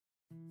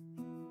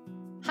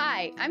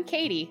Hi, I'm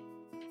Katie.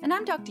 And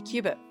I'm Dr.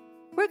 Cubitt.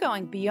 We're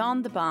going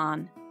beyond the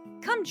barn.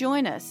 Come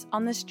join us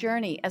on this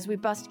journey as we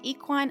bust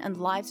equine and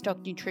livestock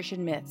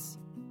nutrition myths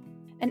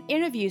and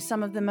interview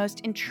some of the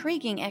most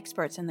intriguing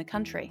experts in the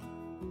country.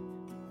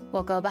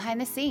 We'll go behind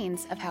the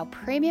scenes of how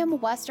premium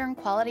Western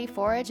quality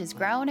forage is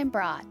grown and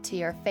brought to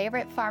your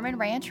favorite farm and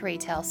ranch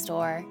retail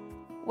store.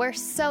 We're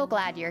so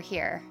glad you're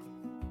here.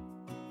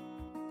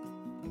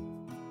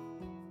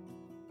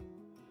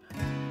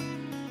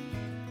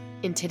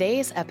 In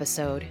today's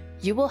episode,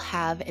 you will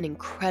have an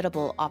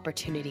incredible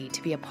opportunity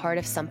to be a part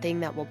of something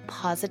that will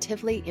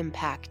positively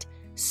impact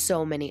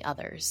so many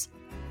others,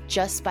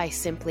 just by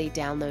simply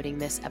downloading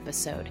this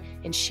episode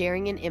and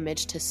sharing an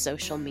image to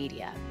social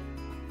media.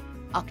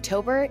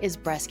 October is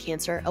Breast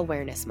Cancer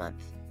Awareness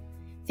Month.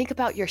 Think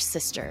about your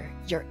sister,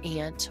 your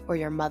aunt, or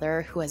your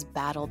mother who has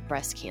battled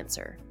breast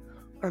cancer.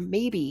 Or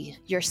maybe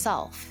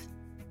yourself.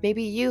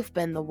 Maybe you've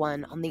been the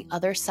one on the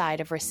other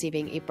side of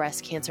receiving a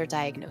breast cancer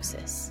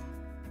diagnosis.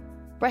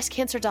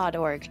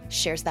 Breastcancer.org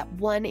shares that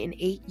 1 in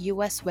 8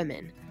 U.S.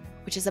 women,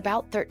 which is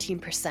about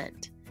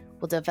 13%,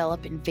 will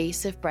develop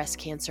invasive breast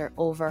cancer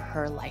over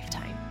her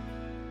lifetime.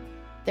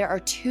 There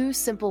are 2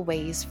 simple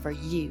ways for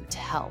you to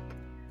help.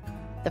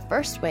 The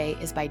first way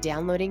is by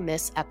downloading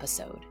this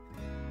episode.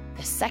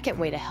 The second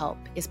way to help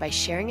is by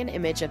sharing an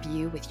image of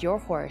you with your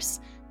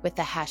horse with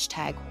the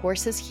hashtag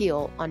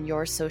HorsesHeal on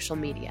your social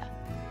media.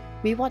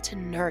 We want to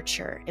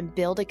nurture and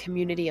build a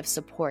community of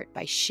support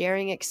by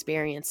sharing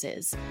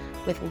experiences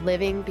with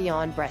Living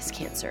Beyond Breast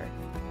Cancer,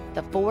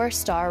 the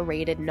 4-star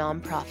rated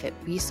nonprofit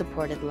we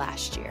supported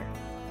last year.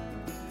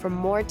 For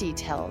more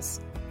details,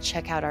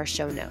 check out our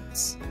show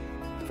notes.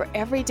 For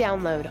every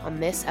download on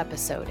this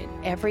episode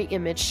and every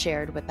image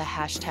shared with the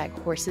hashtag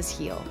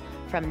HorsesHeal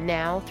from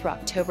now through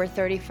October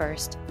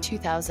 31st,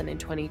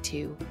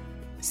 2022,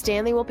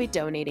 Stanley will be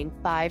donating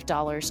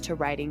 $5 to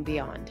Riding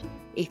Beyond,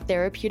 a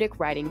therapeutic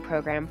riding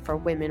program for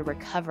women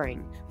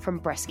recovering from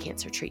breast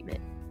cancer treatment.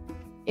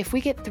 If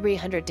we get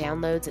 300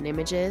 downloads and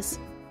images,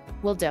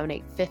 we'll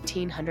donate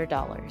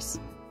 $1,500.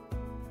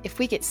 If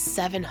we get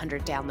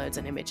 700 downloads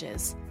and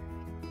images,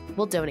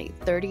 we'll donate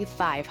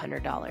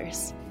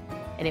 $3,500.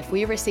 And if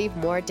we receive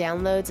more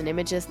downloads and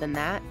images than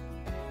that,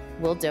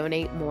 we'll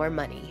donate more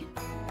money.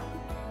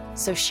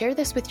 So share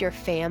this with your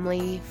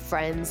family,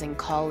 friends, and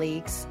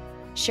colleagues.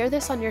 Share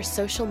this on your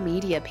social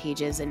media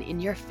pages and in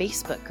your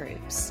Facebook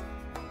groups.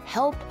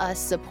 Help us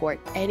support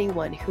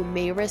anyone who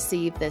may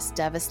receive this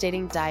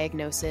devastating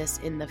diagnosis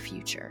in the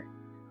future.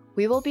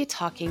 We will be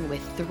talking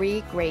with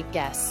 3 great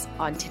guests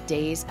on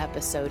today's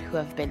episode who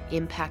have been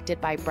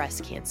impacted by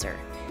breast cancer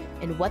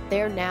and what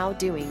they're now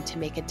doing to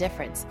make a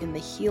difference in the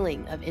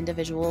healing of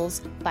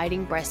individuals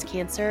fighting breast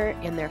cancer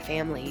and their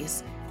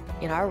families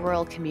in our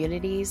rural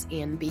communities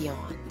and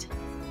beyond.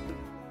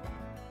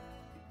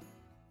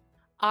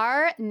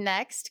 Our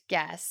next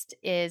guest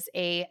is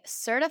a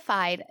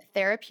certified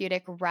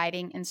therapeutic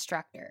riding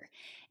instructor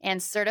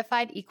and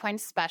certified equine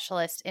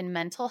specialist in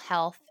mental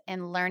health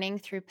and learning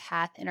through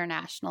Path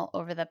International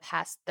over the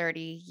past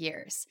 30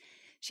 years.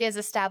 She has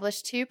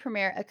established 2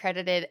 premier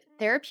accredited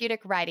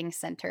therapeutic riding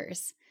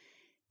centers.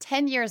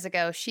 10 years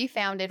ago, she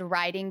founded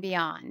Riding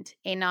Beyond,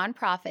 a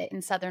nonprofit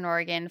in Southern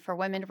Oregon for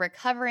women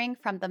recovering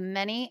from the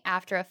many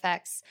after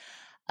effects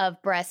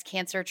of breast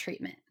cancer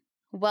treatment.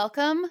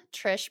 Welcome,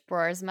 Trish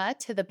Broersma,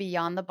 to the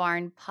Beyond the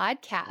Barn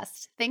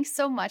podcast. Thanks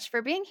so much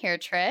for being here,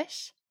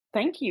 Trish.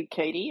 Thank you,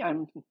 Katie.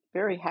 I'm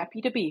very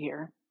happy to be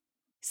here.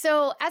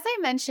 So, as I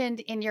mentioned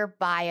in your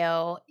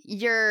bio,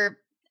 you're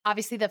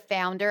obviously the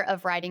founder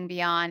of Riding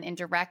Beyond and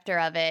director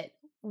of it.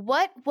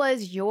 What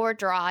was your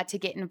draw to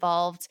get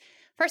involved,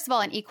 first of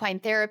all, in equine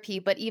therapy,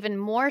 but even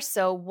more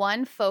so,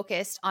 one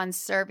focused on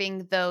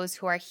serving those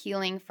who are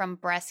healing from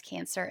breast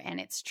cancer and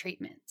its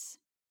treatments?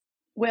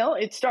 Well,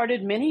 it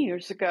started many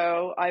years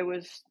ago. I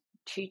was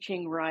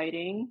teaching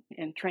riding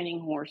and training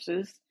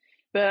horses,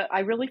 but I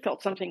really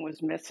felt something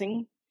was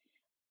missing,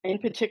 in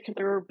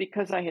particular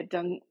because I had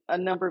done a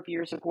number of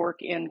years of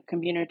work in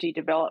community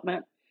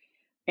development.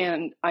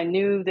 And I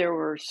knew there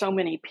were so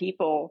many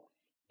people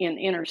in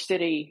inner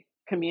city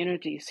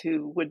communities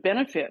who would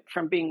benefit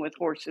from being with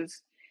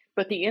horses,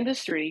 but the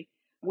industry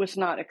was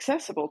not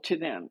accessible to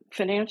them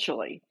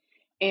financially.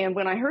 And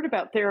when I heard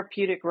about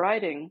therapeutic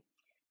riding,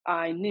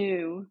 I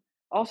knew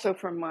also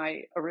from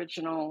my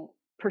original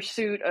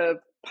pursuit of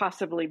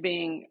possibly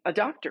being a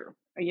doctor,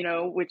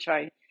 which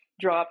I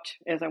dropped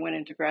as I went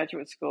into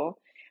graduate school.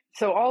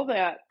 So all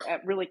that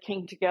really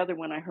came together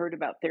when I heard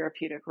about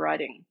therapeutic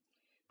riding,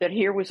 that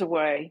here was a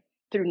way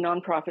through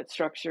nonprofit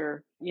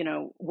structure,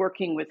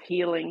 working with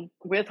healing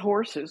with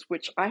horses,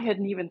 which I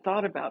hadn't even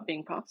thought about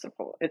being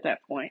possible at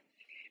that point.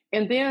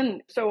 And then,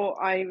 so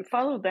I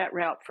followed that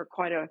route for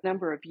quite a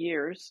number of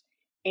years.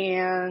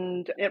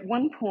 And at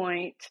one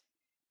point,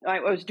 I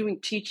was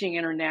doing teaching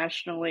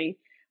internationally.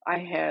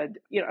 I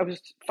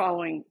was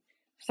following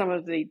some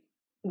of the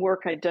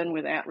work I'd done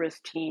with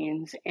at-risk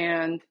teens,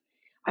 and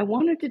I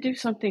wanted to do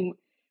something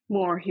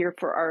more here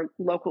for our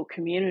local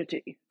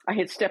community. I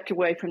had stepped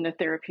away from the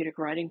therapeutic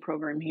riding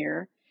program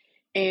here,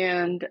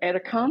 And at a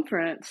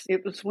conference,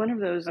 it was one of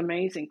those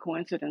amazing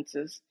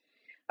coincidences.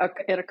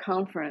 At a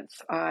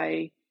conference,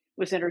 I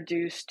was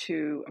introduced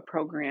to a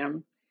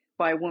program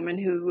by a woman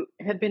who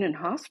had been in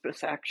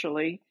hospice,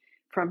 actually,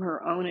 from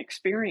her own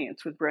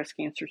experience with breast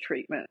cancer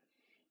treatment.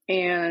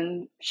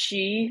 And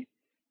she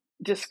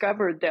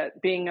discovered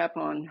that being up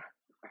on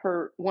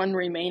her one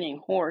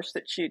remaining horse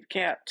that she had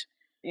kept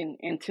in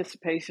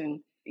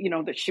anticipation,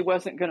 that she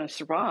wasn't going to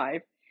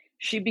survive,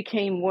 she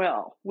became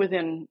well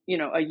within,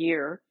 a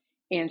year.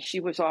 And she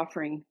was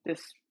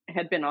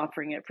had been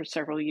offering it for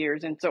several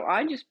years. And so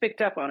I just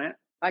picked up on it.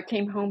 I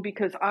came home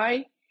because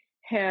I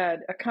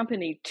had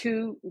accompanied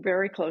two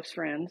very close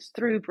friends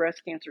through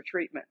breast cancer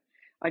treatment.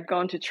 I'd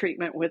gone to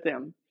treatment with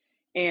them,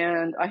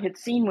 and I had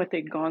seen what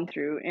they'd gone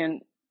through.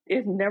 And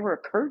it never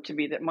occurred to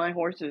me that my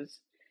horses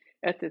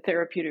at the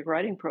therapeutic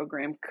riding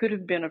program could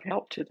have been of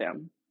help to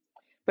them.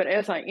 But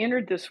as I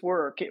entered this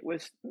work, it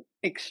was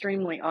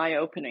extremely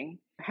eye-opening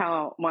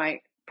how my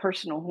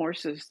personal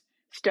horses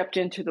stepped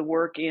into the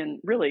work in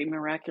really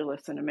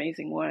miraculous and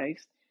amazing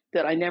ways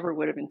that I never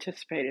would have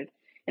anticipated.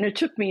 And it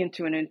took me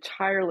into an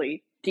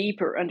entirely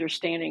deeper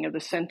understanding of the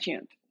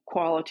sentient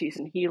qualities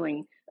and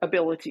healing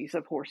abilities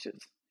of horses,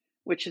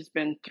 which has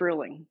been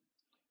thrilling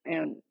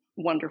and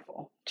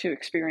wonderful to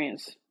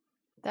experience.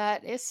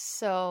 That is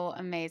so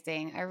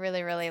amazing. I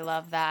really, really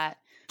love that.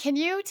 Can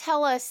you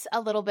tell us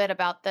a little bit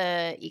about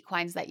the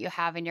equines that you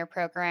have in your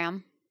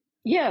program?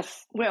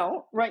 Yes.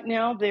 Well, right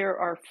now there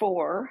are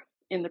 4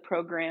 in the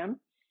program.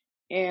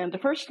 And the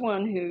first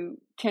one who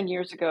 10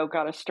 years ago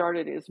got us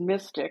started is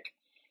Mystic.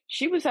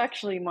 She was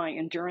actually my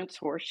endurance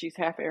horse. She's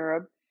half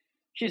Arab.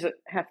 She's a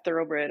half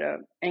thoroughbred,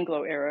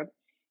 Anglo-Arab.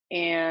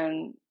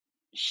 And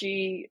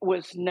she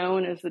was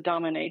known as the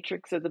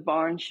dominatrix of the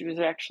barn. She was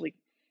actually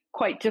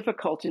quite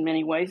difficult in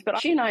many ways.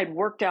 But she and I had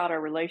worked out our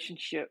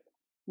relationship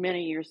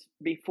many years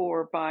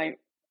before by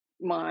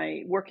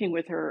my working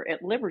with her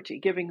at Liberty,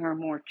 giving her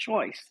more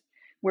choice,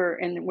 where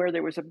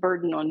there was a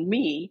burden on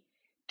me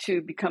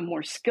to become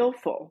more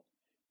skillful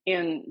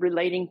in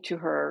relating to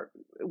her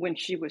when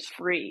she was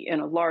free in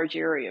a large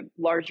area,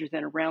 larger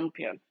than a round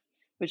pen,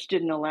 which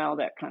didn't allow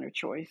that kind of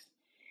choice.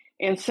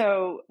 And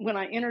so when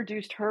I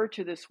introduced her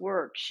to this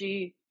work,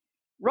 she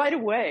right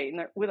away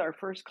with our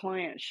first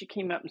client, she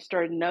came up and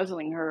started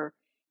nuzzling her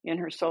in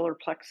her solar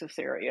plexus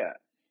area.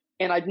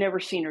 And I'd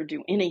never seen her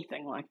do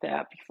anything like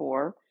that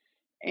before.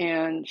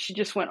 And she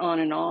just went on.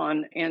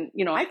 And,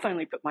 I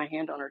finally put my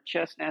hand on her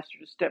chest and asked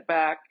her to step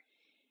back.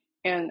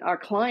 And our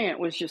client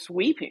was just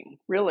weeping,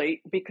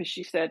 really, because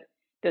she said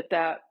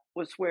that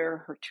was where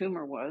her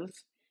tumor was.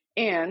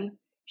 And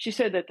she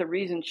said that the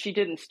reason she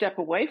didn't step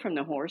away from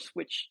the horse,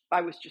 which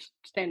I was just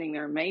standing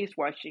there amazed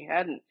why she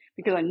hadn't,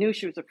 because I knew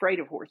she was afraid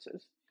of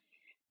horses.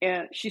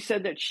 And she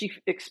said that she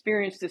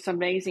experienced this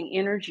amazing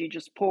energy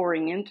just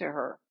pouring into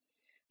her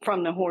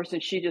from the horse,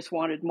 and she just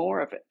wanted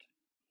more of it.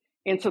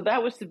 And so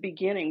that was the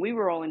beginning. We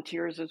were all in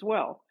tears as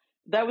well.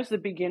 That was the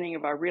beginning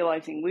of our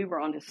realizing we were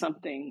onto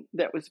something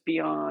that was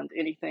beyond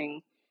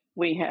anything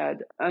we had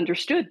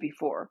understood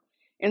before.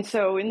 And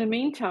so in the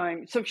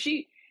meantime,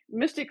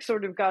 Mystic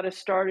sort of got us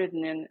started.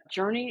 And then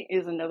Journey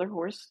is another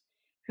horse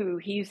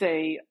he's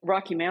a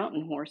Rocky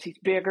Mountain horse. He's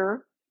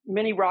bigger.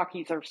 Many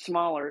Rockies are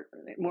smaller,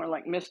 more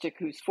like Mystic,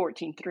 who's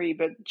 14.3,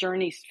 but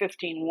Journey's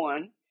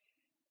 15.1.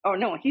 Oh,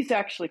 no, he's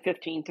actually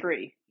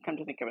 15.3, come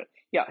to think of it.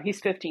 Yeah,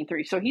 he's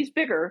 15.3. So he's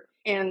bigger,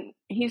 and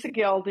he's a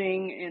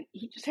gelding, and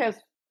he just has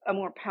a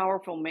more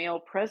powerful male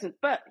presence,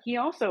 but he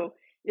also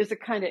is a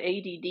kind of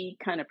ADD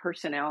kind of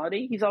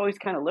personality. He's always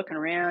kind of looking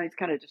around. He's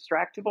kind of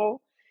distractible.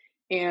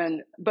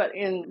 But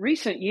in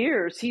recent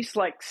years, he's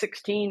like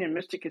 16 and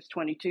Mystic is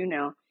 22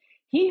 now.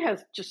 He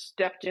has just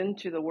stepped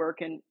into the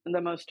work in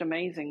the most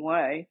amazing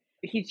way.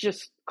 He's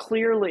just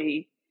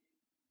clearly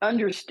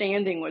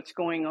understanding what's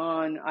going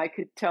on. I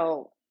could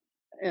tell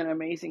an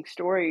amazing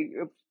story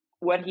of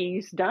what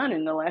he's done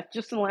in the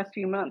last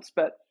few months,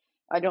 but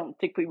I don't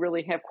think we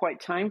really have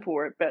quite time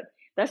for it, but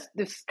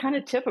this kind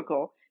of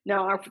typical.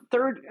 Now, our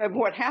third of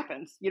what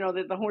happens,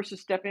 the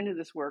horses step into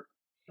this work.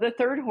 The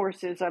third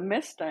horse is a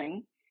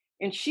Mustang,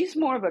 and she's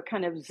more of a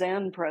kind of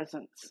Zen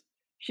presence.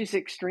 She's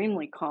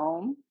extremely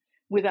calm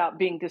without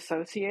being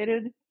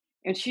dissociated,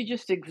 and she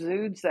just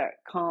exudes that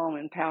calm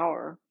and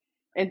power.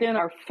 And then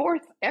our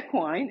fourth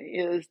equine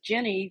is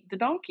Jenny, the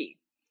donkey,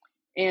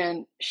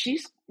 and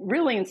she's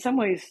really in some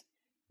ways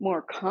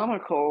more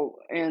comical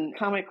and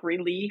comic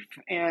relief,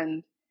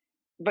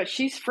 but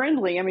she's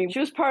friendly. I mean, she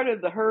was part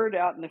of the herd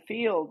out in the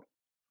field,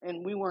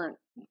 and we weren't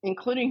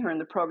including her in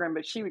the program,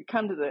 but she would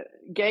come to the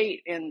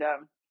gate and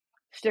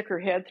stick her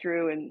head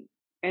through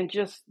and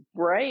just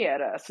bray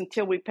at us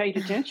until we paid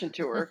attention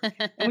to her.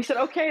 And we said,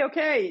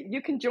 okay,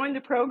 you can join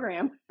the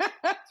program.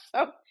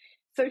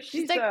 So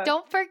she's like,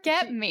 don't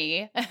forget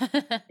me.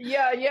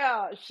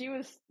 Yeah. She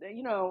was,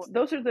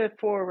 those are the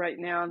 4 right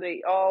now.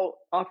 They all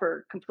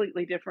offer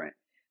completely different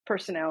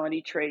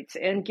personality traits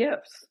and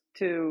gifts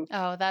to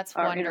that's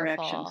our wonderful.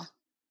 interactions.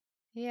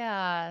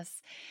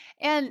 Yes.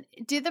 And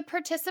do the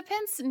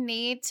participants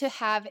need to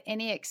have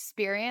any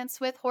experience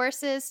with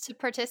horses to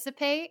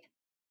participate?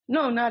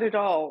 No, not at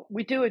all.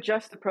 We do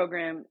adjust the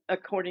program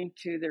according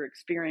to their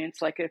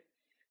experience. Like if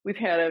we've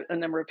had a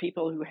number of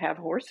people who have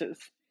horses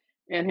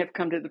and have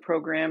come to the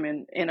program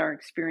and are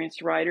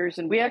experienced riders,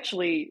 and we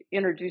actually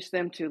introduce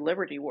them to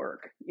Liberty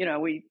work.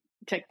 We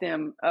take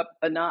them up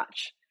a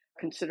notch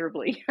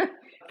considerably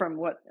from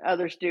what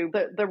others do.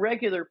 But the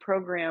regular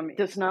program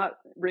does not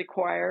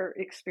require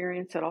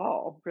experience at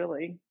all,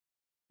 really.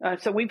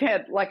 So we've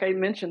had, like I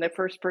mentioned, the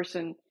first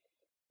person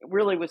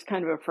really was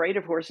kind of afraid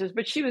of horses,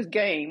 but she was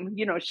game.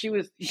 She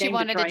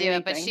wanted to do anything.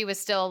 it, but she was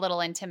still a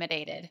little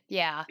intimidated.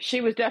 Yeah.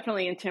 She was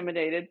definitely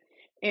intimidated.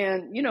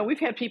 And, we've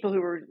had people who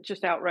were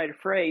just outright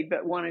afraid,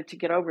 but wanted to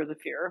get over the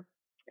fear.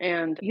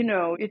 And,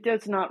 it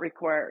does not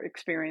require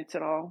experience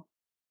at all.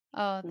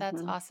 Oh,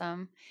 that's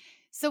awesome.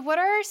 So what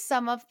are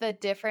some of the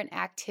different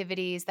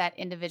activities that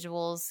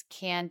individuals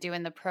can do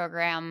in the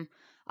program?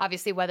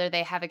 Obviously, whether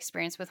they have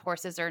experience with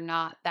horses or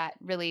not, that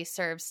really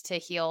serves to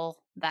heal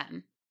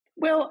them.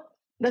 Well,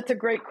 that's a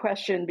great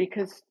question,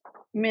 because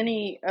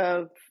many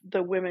of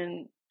the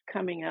women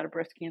coming out of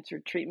breast cancer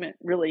treatment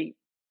really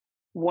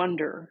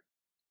wonder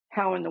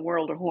how in the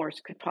world a horse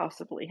could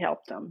possibly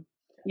help them,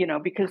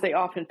 because they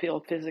often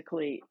feel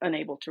physically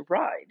unable to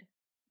ride,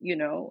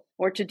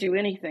 or to do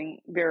anything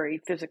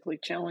very physically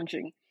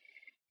challenging.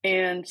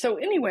 And so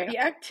anyway, the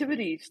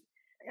activities,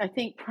 I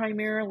think,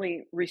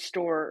 primarily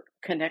restore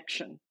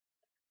connection,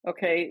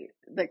 okay?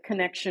 The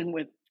connection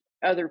with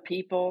other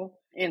people,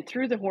 and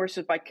through the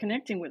horses, by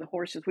connecting with the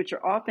horses, which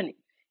are often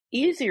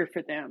easier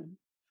for them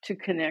to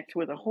connect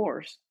with a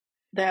horse,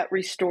 that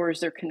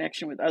restores their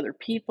connection with other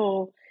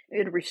people.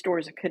 It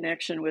restores a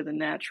connection with the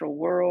natural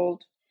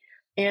world.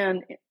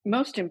 And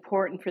most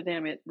important for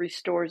them, it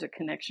restores a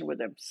connection with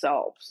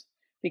themselves,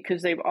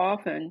 because they've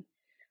often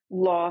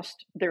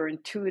lost their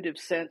intuitive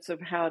sense of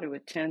how to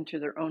attend to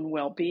their own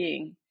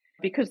well-being,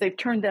 because they've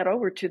turned that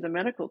over to the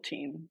medical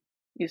team,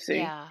 you see.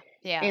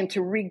 Yeah. And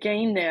to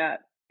regain that,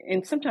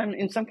 and sometimes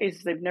in some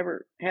cases they've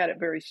never had it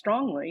very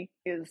strongly,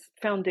 is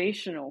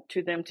foundational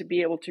to them to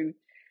be able to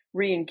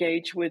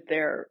re-engage with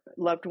their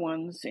loved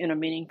ones in a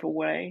meaningful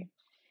way.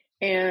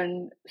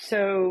 And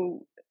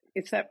so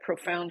it's that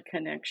profound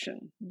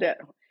connection that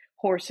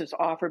horses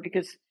offer,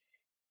 because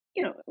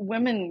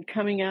women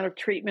coming out of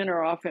treatment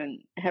are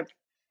often have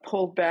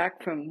pulled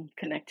back from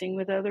connecting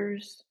with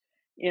others,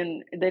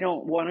 and they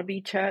don't want to be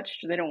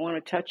touched. They don't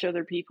want to touch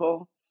other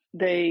people.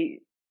 They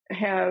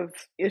have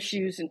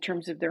issues in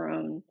terms of their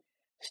own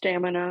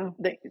stamina.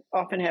 They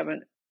often have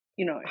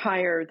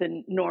higher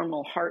than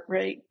normal heart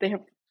rate. They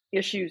have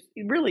issues.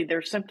 Really,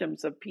 they're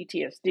symptoms of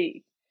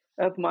PTSD,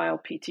 of mild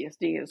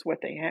PTSD is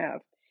what they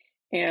have.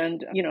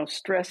 And,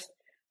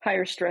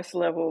 higher stress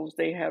levels.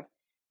 They have,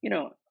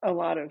 a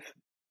lot of,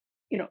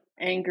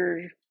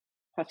 anger,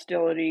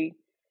 hostility,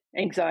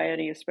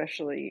 anxiety,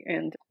 especially.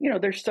 And,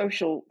 their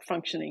social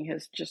functioning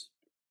has just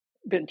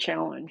been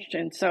challenged.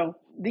 And so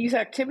these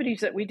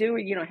activities that we do,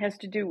 has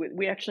to do with,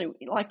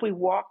 we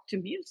walk to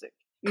music.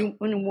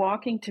 When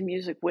walking to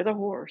music with a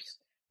horse,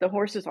 the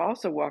horse is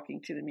also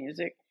walking to the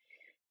music,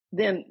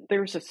 then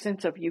there's a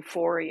sense of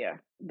euphoria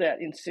that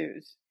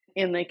ensues,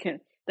 and they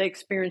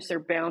experience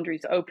their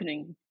boundaries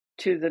opening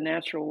to the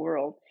natural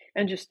world.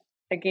 And just,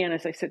 again,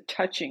 as I said,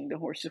 touching the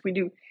horses. We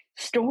do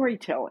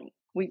storytelling.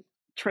 We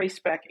trace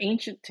back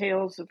ancient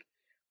tales of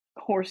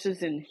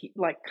horses, and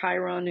like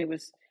Chiron, who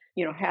was,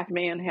 half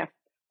man, half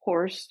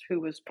horse, who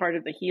was part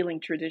of the healing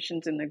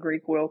traditions in the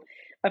Greek world,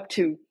 up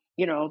to,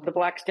 the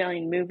Black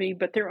Stallion movie,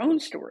 but their own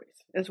stories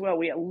as well.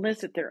 We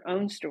elicit their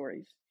own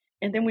stories.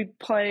 And then we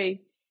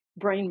play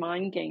brain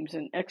mind games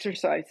and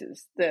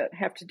exercises that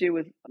have to do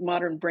with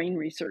modern brain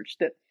research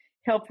that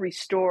help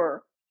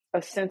restore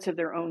a sense of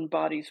their own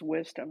body's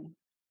wisdom.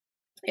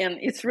 And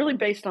it's really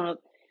based on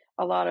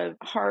a lot of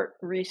heart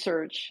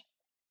research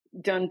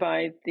done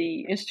by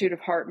the Institute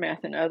of Heart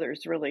Math and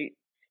others, really,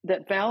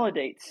 that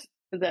validates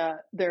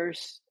that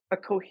there's a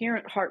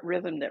coherent heart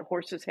rhythm that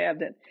horses have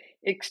that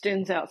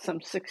extends out some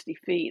 60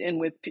 feet. And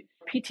with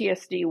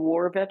PTSD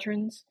war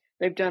veterans,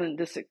 they've done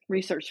this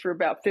research for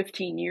about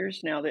 15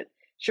 years now that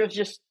shows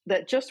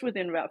just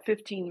within about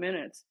 15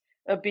 minutes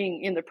of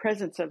being in the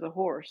presence of the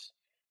horse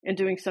and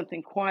doing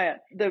something quiet,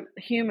 the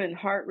human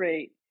heart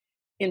rate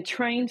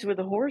entrains with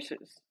the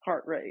horse's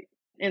heart rate.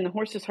 And the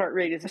horse's heart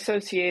rate is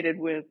associated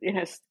with, it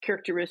has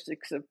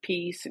characteristics of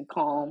peace and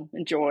calm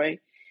and joy.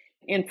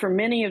 And for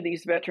many of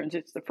these veterans,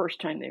 it's the first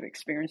time they've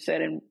experienced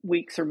that in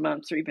weeks or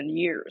months or even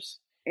years.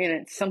 And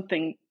it's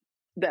something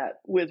that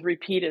with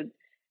repeated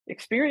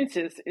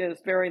experiences is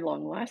very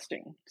long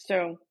lasting.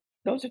 So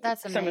those are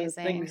some of the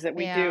things that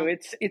we do.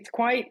 It's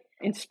quite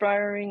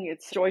inspiring.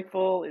 It's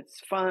joyful. It's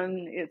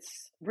fun.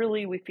 It's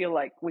really, we feel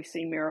like we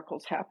see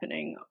miracles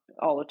happening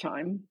all the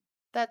time.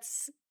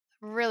 That's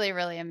really,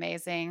 really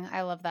amazing.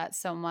 I love that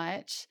so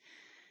much.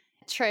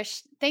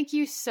 Trish, thank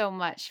you so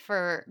much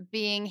for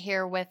being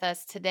here with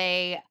us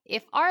today.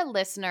 If our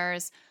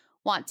listeners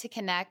want to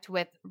connect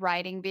with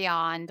Riding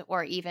Beyond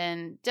or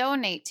even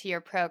donate to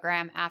your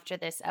program after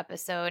this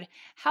episode,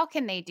 how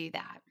can they do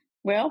that?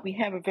 Well, we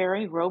have a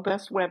very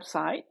robust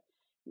website,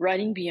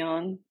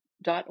 ridingbeyond.org.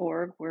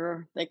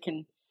 where they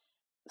can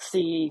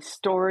see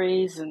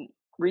stories and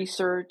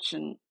research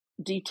and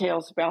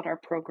details about our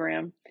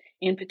program,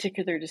 in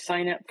particular to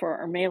sign up for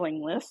our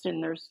mailing list.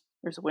 And there's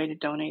a way to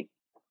donate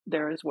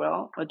there as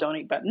well, a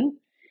donate button.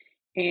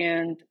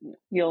 And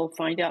you'll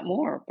find out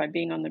more by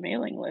being on the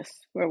mailing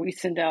list, where we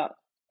send out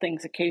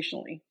things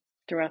occasionally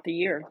throughout the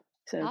year.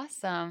 So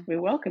awesome. We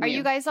welcome you. Are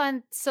you guys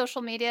on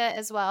social media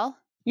as well?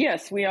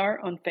 Yes, we are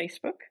on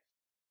Facebook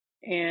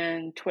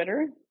and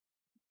Twitter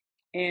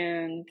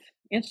and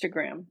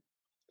Instagram.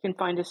 You can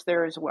find us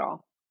there as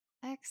well.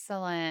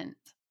 Excellent.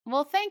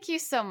 Well, thank you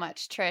so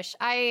much, Trish.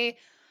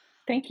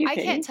 Thank you, I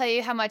Katie. can't tell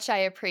you how much I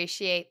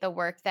appreciate the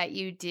work that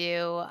you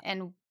do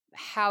and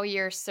how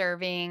you're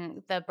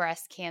serving the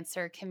breast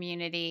cancer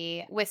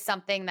community with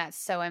something that's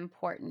so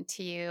important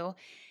to you.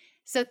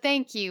 So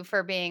thank you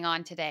for being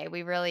on today.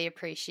 We really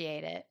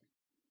appreciate it.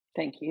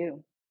 Thank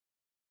you.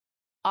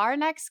 Our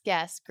next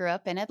guest grew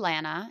up in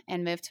Atlanta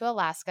and moved to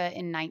Alaska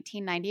in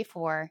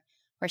 1994,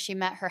 where she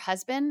met her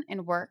husband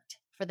and worked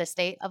for the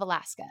state of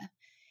Alaska.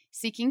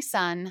 Seeking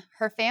son,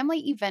 her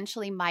family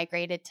eventually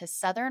migrated to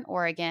Southern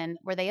Oregon,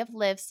 where they have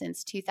lived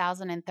since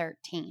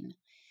 2013.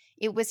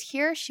 It was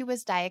here she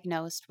was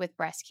diagnosed with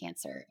breast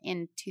cancer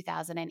in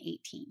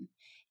 2018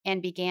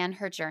 and began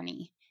her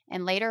journey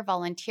and later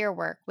volunteer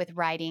work with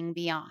Writing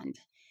Beyond.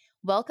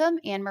 Welcome,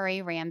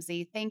 Anne-Marie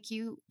Ramsey. Thank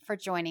you for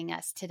joining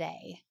us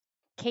today.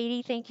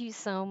 Katie, thank you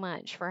so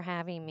much for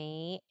having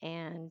me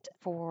and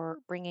for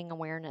bringing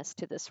awareness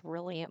to this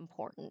really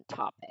important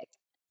topic.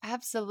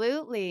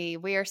 Absolutely.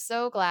 We are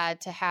so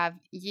glad to have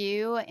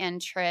you and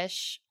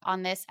Trish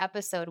on this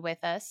episode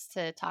with us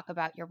to talk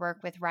about your work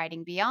with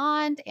Writing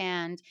Beyond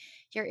and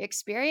your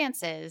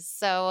experiences.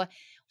 So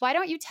why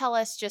don't you tell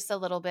us just a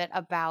little bit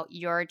about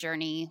your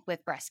journey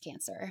with breast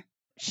cancer?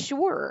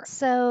 Sure.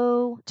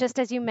 So just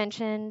as you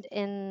mentioned,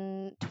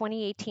 in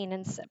 2018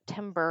 in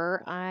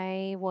September,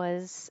 I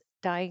was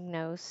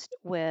diagnosed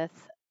with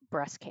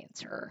breast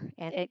cancer.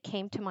 And it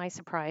came to my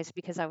surprise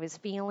because I was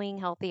feeling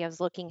healthy, I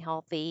was looking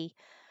healthy.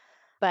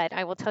 But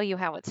I will tell you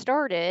how it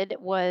started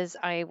was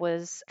I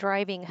was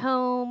driving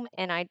home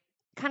and I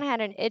kind of had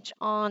an itch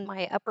on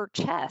my upper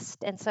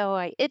chest. And so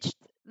I itched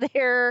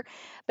there,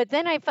 but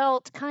then I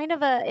felt kind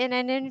of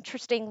an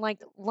interesting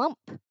like lump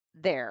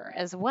there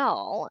as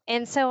well.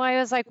 And so I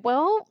was like,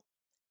 well,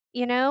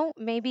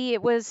 maybe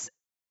it was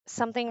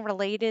something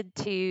related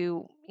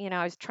to,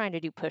 I was trying to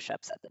do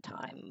push-ups at the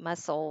time,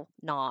 muscle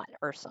knot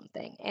or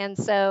something. And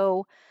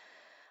so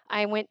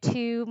I went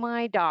to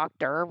my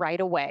doctor right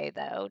away,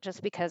 though,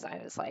 just because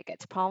I was like,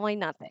 it's probably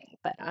nothing,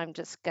 but I'm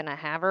just going to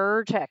have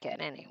her check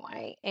it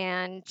anyway.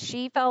 And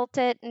she felt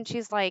it, and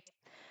she's like,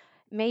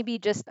 maybe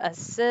just a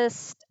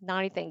cyst, not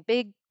anything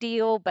big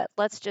deal, but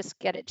let's just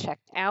get it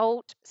checked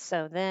out.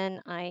 So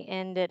then I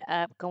ended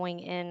up going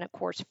in, of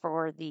course,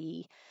 for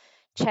the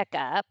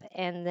checkup.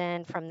 And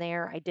then from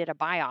there, I did a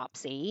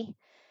biopsy.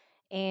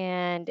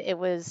 And it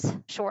was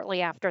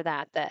shortly after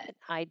that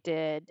I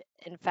did,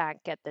 in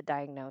fact, get the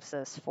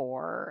diagnosis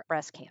for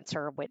breast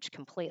cancer, which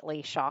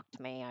completely shocked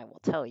me, I will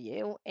tell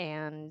you.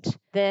 And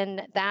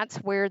then that's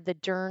where the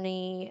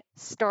journey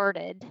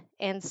started.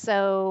 And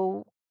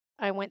so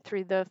I went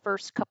through the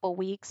first couple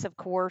weeks, of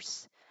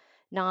course,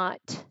 not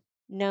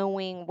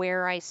knowing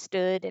where I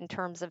stood in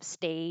terms of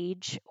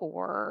stage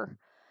or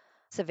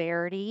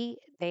severity.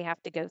 They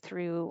have to go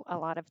through a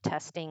lot of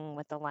testing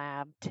with the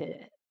lab to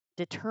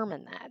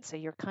determine that. So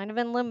you're kind of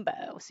in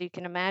limbo. So you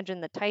can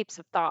imagine the types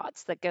of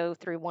thoughts that go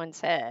through one's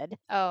head.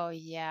 Oh,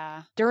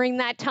 yeah. During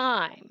that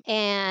time.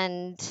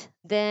 And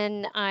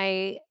then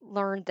I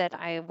learned that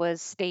I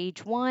was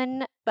stage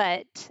 1,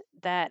 but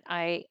that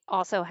I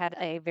also had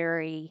a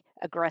very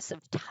aggressive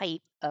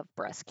type of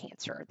breast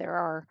cancer. There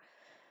are,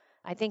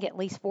 I think, at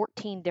least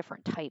 14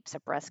 different types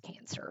of breast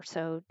cancer.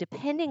 So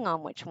depending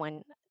on which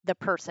one the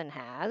person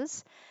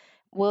has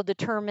will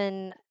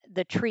determine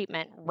the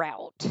treatment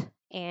route.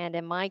 And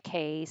in my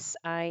case,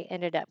 I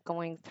ended up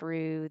going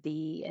through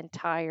the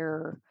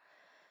entire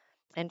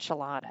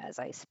enchilada, as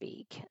I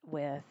speak,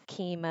 with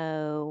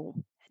chemo,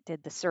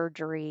 did the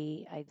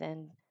surgery, I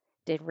then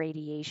did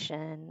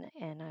radiation,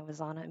 and I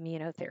was on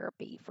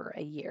immunotherapy for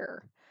a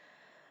year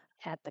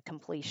at the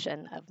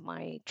completion of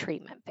my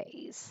treatment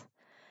phase.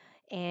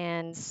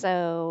 And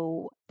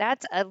so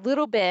that's a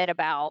little bit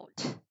about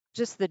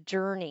just the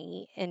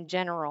journey in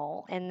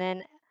general. And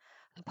then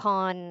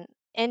upon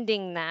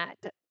ending that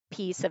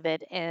piece of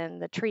it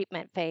and the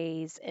treatment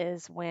phase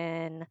is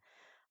when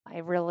I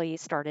really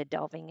started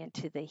delving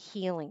into the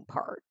healing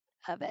part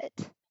of it.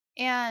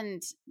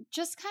 And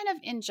just kind of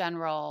in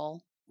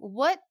general,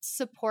 what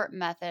support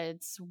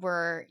methods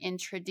were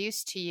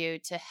introduced to you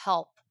to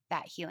help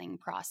that healing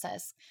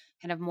process,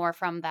 kind of more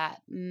from that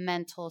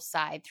mental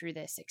side through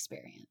this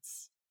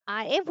experience?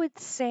 I would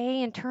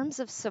say in terms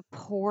of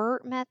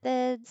support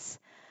methods,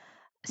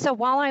 so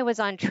while I was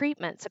on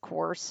treatments, of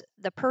course,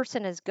 the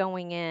person is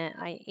going in,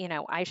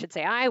 I should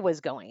say I was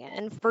going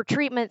in for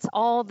treatments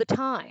all the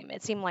time.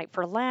 It seemed like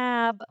for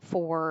lab,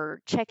 for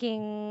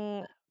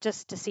checking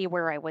just to see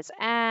where I was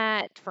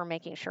at, for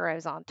making sure I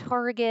was on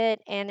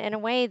target. And in a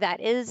way,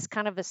 that is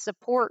kind of a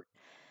support,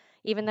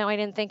 even though I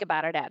didn't think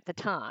about it at the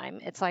time.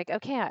 It's like,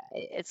 okay,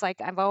 it's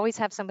like I've always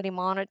have somebody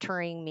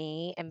monitoring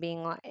me and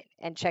being like,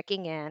 and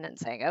checking in and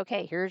saying,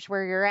 okay, here's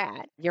where you're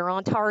at. You're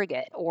on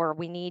target, or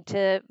we need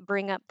to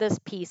bring up this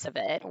piece of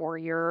it, or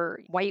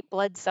your white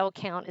blood cell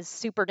count is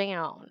super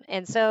down.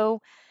 And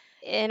so,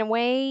 in a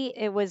way,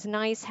 it was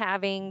nice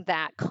having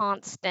that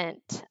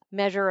constant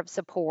measure of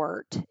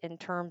support in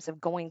terms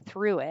of going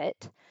through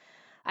it.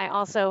 I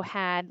also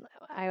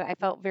I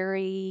felt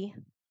very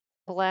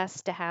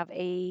blessed to have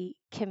a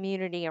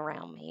community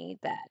around me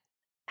that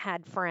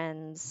had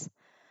friends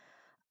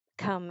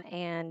come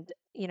and,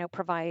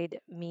 provide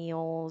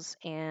meals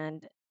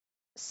and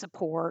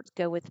support,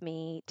 go with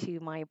me to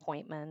my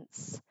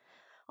appointments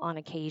on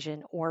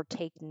occasion, or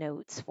take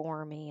notes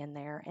for me in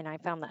there. And I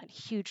found that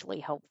hugely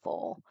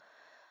helpful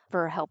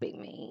for helping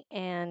me.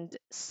 And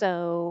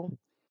so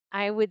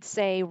I would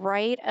say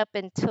right up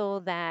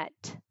until that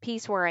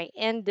piece where I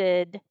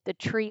ended the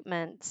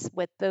treatments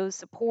with those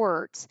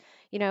supports,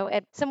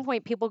 at some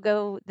point people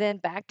go then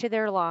back to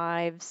their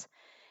lives,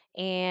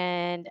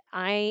 and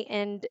I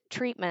end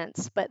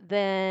treatments, but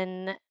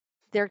then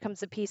there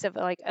comes a piece of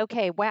like,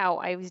 okay, wow,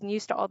 I was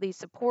used to all these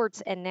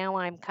supports and now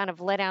I'm kind of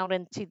let out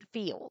into the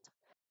field.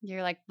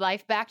 You're like,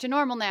 life back to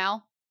normal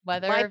now,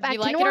 whether Life back you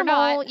to like it or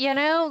normal,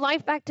 not.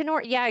 life back to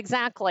normal. Yeah,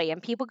 exactly.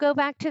 And people go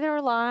back to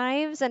their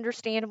lives,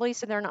 understandably,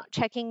 so they're not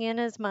checking in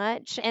as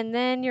much. And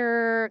then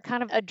you're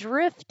kind of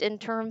adrift in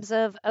terms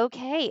of,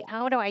 okay,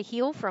 how do I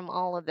heal from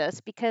all of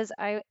this? Because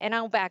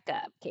I'll back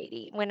up,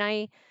 Katie. When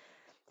I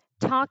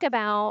talk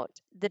about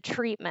the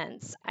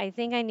treatments, I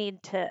think I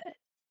need to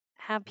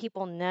have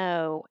people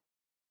know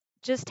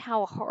just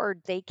how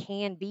hard they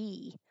can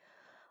be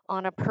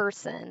on a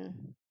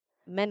person,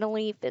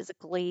 mentally,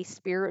 physically,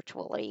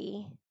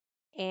 spiritually.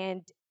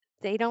 And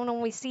they don't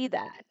always see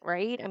that,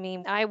 right? I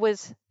mean, I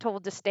was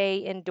told to stay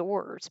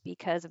indoors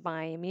because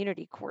my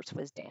immunity course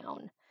was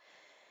down.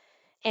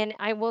 And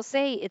I will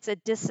say it's a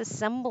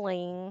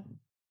disassembling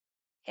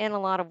in a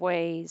lot of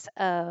ways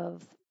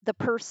of the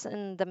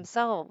person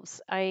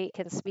themselves. I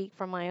can speak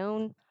from my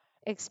own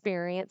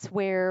experience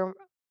where,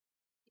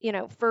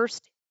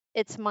 first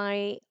it's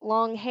my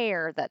long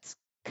hair that's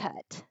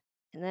cut,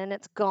 and then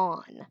it's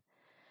gone.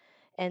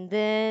 And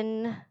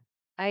then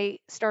I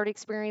start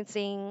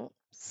experiencing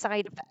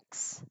side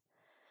effects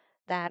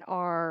that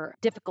are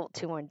difficult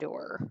to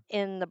endure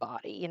in the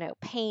body,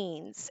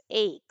 pains,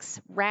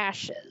 aches,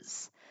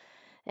 rashes.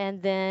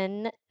 And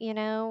then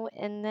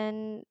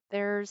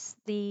there's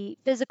the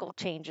physical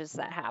changes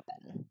that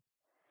happen.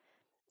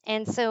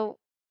 And so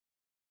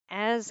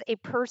as a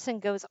person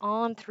goes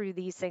on through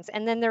these things,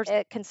 and then there's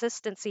a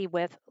consistency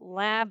with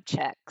lab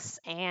checks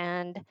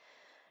and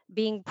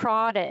being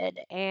prodded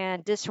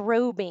and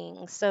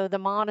disrobing, so the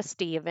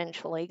modesty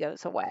eventually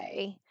goes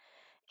away.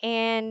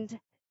 And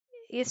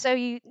so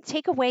you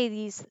take away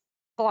these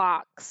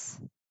blocks,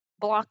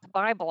 block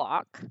by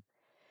block,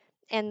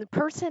 and the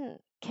person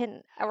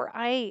can, or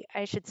I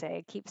should say,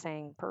 I keep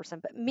saying person,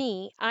 but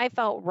me, I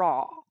felt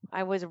raw.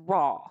 I was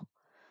raw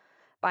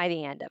by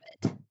the end of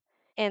it.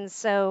 And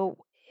so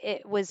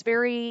it was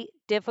very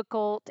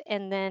difficult.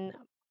 And then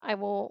I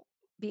will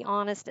be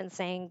honest in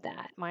saying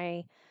that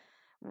my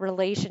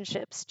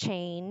relationships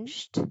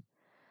changed,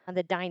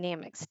 the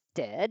dynamics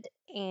did,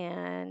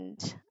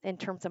 and in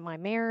terms of my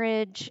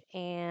marriage.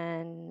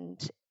 And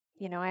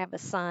I have a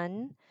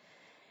son,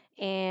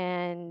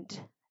 and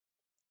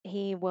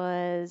he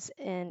was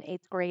in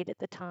 8th grade at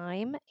the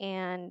time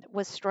and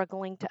was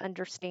struggling to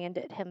understand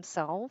it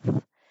himself.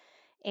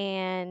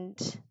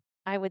 And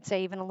I would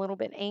say even a little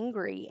bit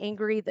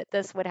angry that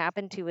this would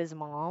happen to his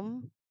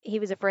mom. He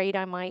was afraid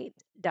I might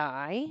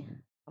die.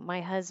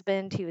 My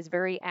husband, he was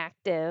very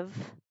active,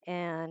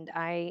 and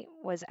I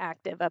was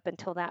active up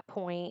until that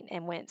point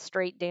and went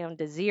straight down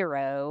to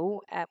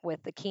zero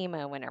with the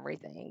chemo and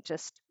everything,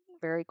 just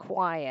very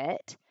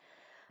quiet.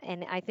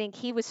 And I think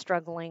he was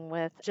struggling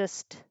with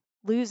just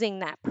losing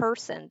that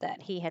person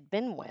that he had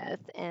been with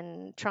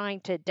and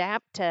trying to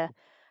adapt to,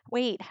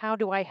 wait, how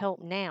do I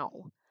help now?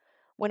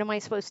 What am I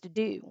supposed to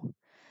do?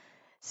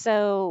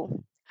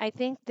 So I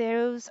think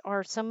those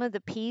are some of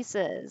the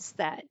pieces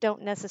that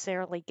don't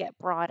necessarily get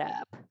brought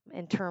up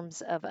in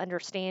terms of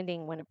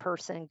understanding when a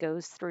person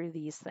goes through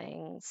these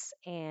things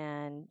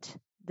and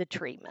the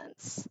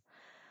treatments.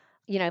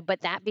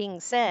 But that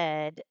being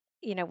said,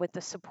 with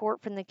the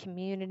support from the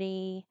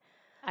community,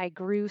 I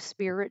grew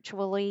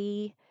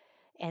spiritually,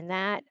 and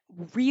that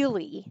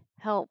really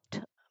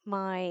helped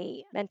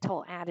my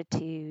mental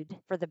attitude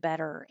for the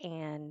better.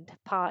 And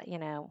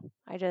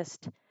I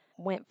just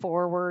went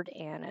forward,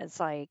 and it's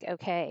like,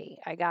 okay,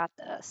 I got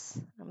this.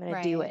 I'm going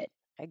to do Right. it.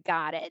 I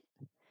got it.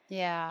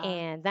 Yeah.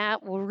 And that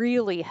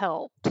really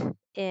helped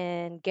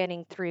in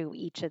getting through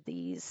each of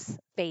these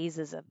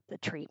phases of the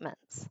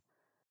treatments.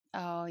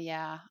 Oh,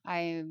 yeah.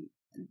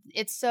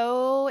 It's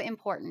so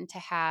important to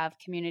have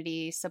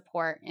community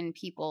support and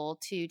people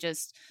to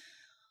just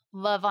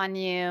love on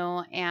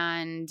you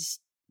and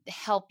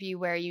help you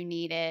where you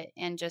need it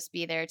and just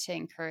be there to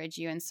encourage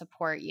you and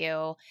support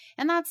you.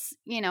 And that's,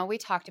 we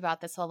talked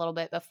about this a little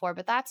bit before,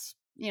 but that's,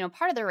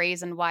 part of the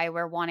reason why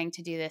we're wanting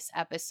to do this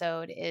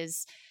episode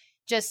is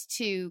just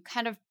to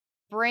kind of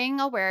bring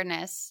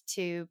awareness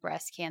to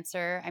breast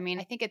cancer. I mean,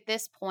 I think at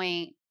this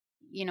point,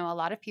 a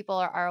lot of people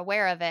are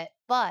aware of it,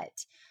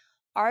 but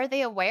are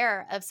they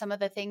aware of some of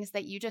the things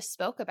that you just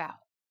spoke about?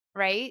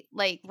 Right?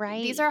 Like,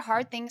 these are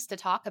hard things to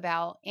talk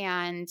about.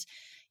 And,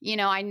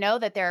 I know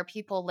that there are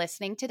people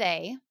listening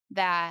today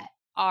that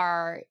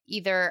are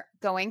either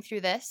going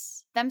through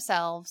this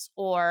themselves,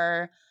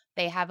 or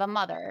they have a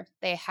mother,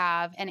 they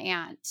have an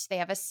aunt, they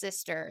have a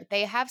sister,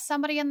 they have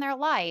somebody in their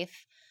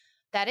life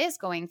that is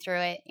going through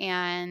it.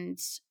 And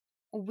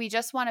we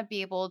just want to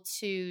be able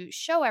to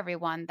show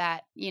everyone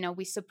that,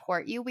 we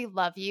support you, we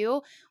love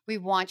you, we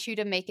want you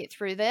to make it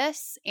through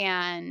this,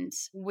 and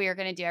we're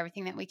going to do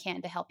everything that we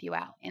can to help you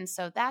out. And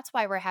so that's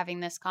why we're having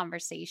this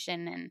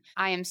conversation. And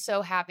I am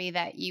so happy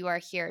that you are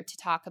here to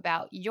talk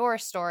about your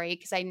story,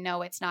 because I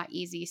know it's not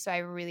easy. So I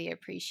really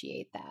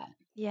appreciate that.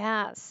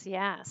 Yes.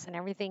 And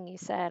everything you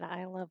said,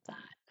 I love that.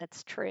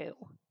 That's true.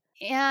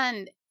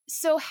 And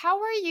so how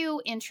were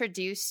you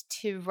introduced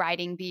to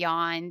Writing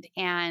Beyond,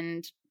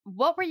 and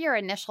what were your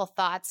initial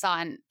thoughts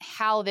on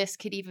how this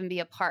could even be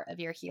a part of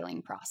your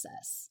healing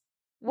process?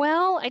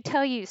 Well, I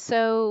tell you,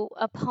 so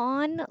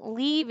upon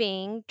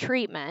leaving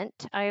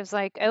treatment, I was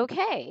like,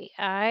 okay,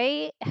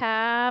 I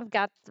have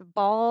got the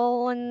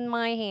ball in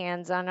my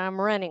hands and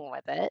I'm running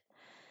with it.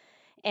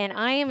 And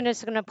I am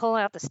just going to pull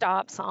out the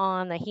stops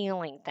on the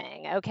healing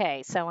thing.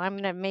 Okay, so I'm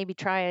going to maybe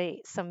try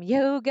some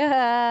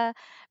yoga,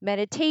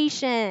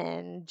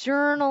 meditation,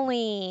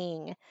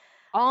 journaling,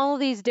 all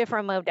these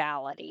different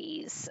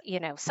modalities,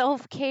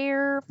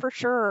 self-care for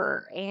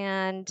sure.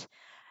 And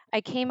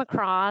I came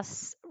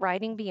across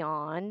Writing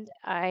Beyond.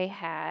 I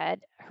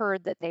had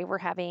heard that they were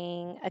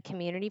having a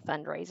community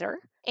fundraiser,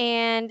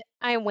 and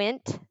I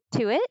went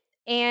to it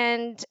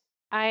and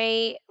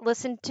I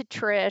listened to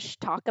Trish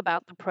talk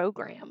about the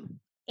program.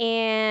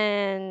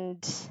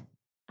 And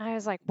I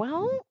was like,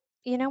 well,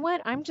 you know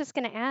what? I'm just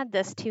going to add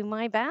this to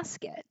my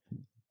basket.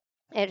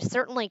 It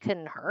certainly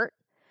couldn't hurt.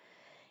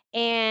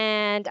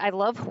 And I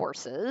love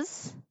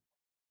horses.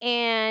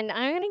 And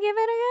I'm going to give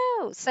it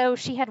a go. So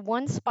she had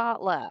one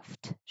spot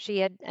left. She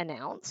had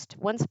announced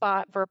one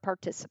spot for a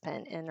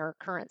participant in her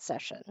current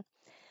session.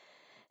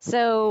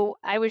 So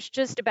I was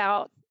just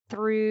about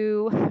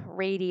through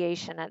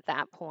radiation at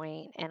that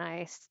point, and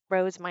I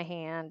rose my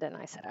hand and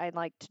I said, I'd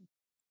like to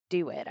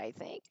do it. I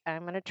think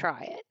I'm going to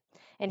try it.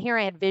 And here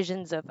I had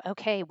visions of,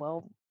 okay,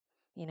 well,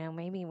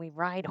 maybe we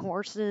ride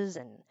horses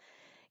and,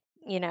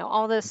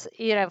 all this,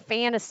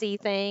 fantasy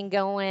thing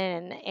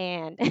going.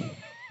 And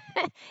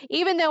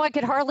even though I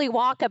could hardly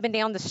walk up and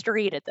down the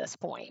street at this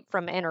point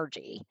from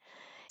energy.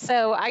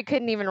 So I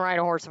couldn't even ride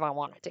a horse if I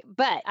wanted to.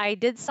 But I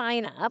did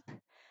sign up.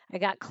 I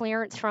got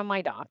clearance from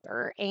my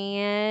doctor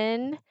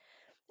and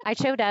I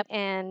showed up,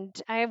 and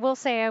I will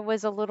say I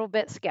was a little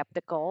bit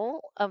skeptical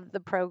of the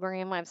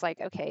program. I was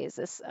like, okay, is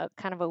this a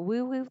kind of a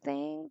woo-woo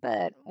thing?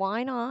 But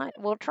why not?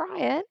 We'll try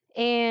it.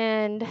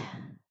 And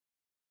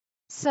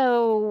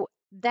so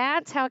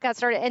that's how it got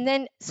started. And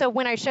then, so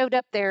when I showed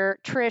up there,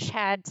 Trish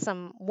had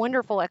some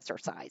wonderful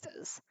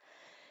exercises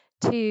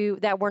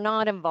that were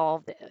not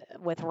involved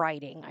with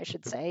writing, I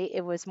should say.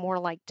 It was more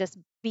like just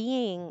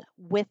being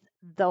with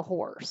the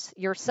horse,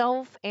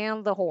 yourself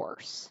and the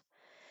horse,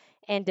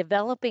 and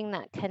developing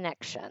that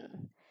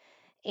connection.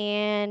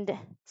 And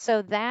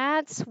so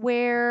that's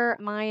where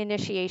my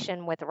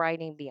initiation with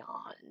Writing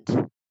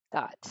Beyond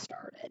got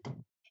started.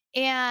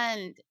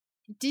 And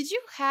did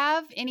you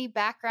have any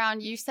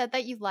background? You said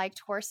that you liked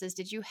horses.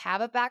 Did you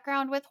have a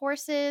background with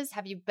horses?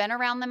 Have you been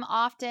around them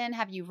often?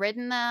 Have you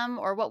ridden them?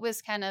 Or what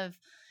was kind of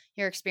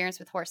your experience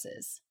with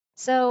horses?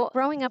 So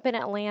growing up in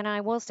Atlanta,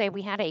 I will say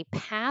we had a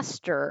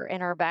pasture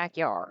in our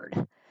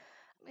backyard.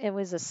 It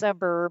was a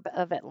suburb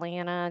of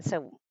Atlanta,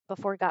 so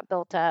before it got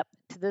built up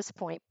to this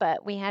point,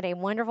 but we had a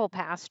wonderful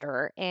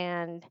pasture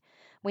and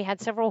we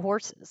had several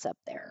horses up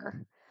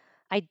there.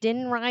 I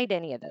didn't ride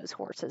any of those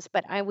horses,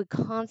 but I would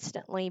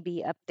constantly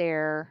be up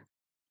there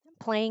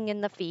playing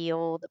in the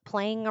field,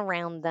 playing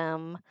around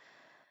them,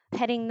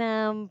 petting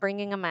them,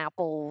 bringing them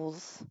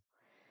apples.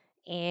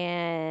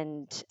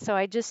 And so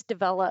I just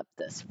developed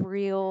this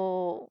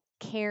real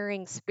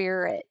caring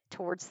spirit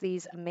towards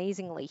these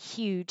amazingly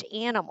huge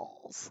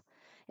animals.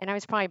 And I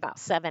was probably about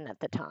 7 at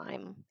the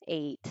time,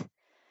 8.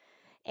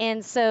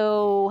 And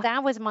so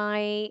that was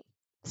my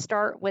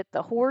start with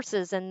the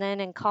horses. And then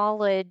in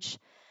college,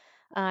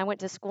 I went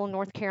to school in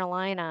North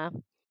Carolina,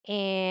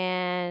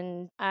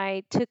 and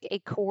I took a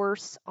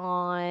course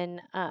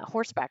on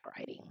horseback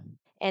riding.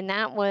 And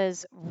that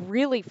was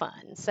really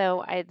fun.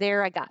 So I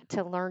got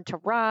to learn to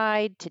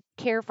ride, to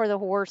care for the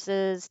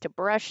horses, to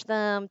brush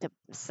them, to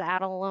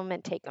saddle them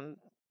and take them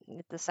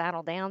the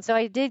saddle down. So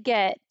I did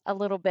get a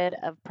little bit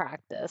of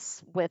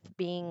practice with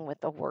being with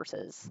the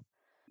horses.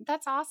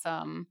 That's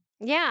awesome.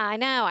 Yeah, I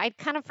know. I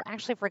kind of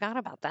actually forgot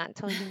about that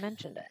until you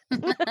mentioned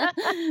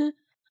it.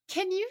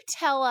 Can you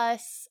tell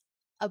us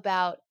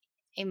about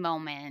a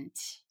moment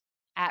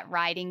at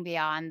Riding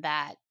Beyond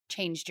that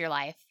changed your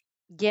life?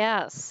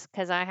 Yes,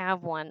 because I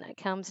have one that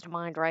comes to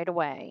mind right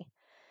away.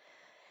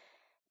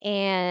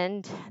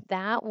 And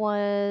that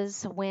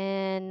was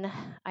when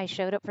I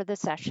showed up for the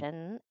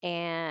session,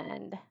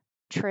 and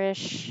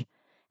Trish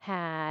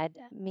had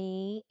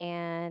me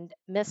and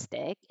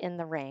Mystic in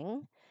the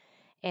ring,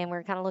 and we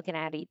were kind of looking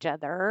at each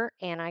other,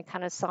 and I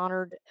kind of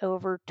sauntered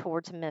over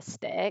towards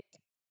Mystic,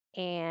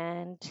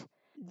 and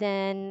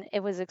then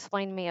it was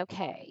explained to me,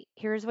 okay,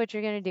 here's what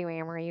you're going to do,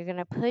 Amory. You're going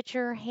to put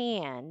your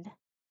hand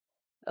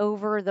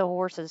over the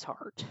horse's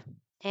heart.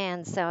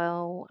 And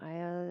so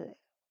I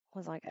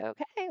was like,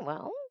 okay,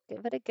 well,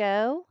 give it a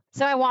go.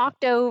 So I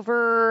walked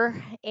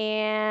over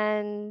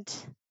and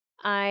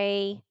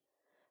I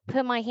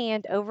put my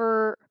hand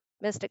over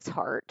Mystic's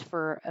heart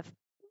for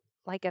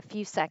like a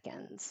few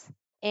seconds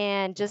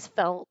and just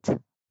felt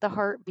the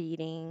heart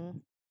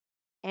beating.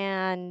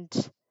 And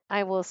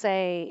I will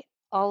say,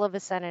 all of a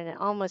sudden, it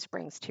almost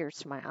brings tears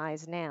to my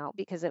eyes now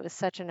because it was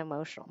such an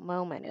emotional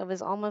moment. It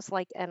was almost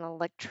like an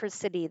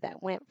electricity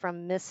that went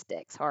from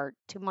Mystic's heart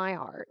to my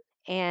heart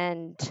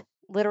and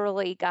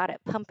literally got it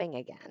pumping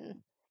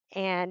again.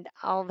 And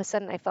all of a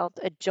sudden, I felt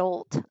a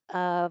jolt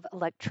of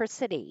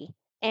electricity.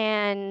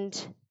 And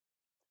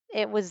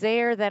it was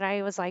there that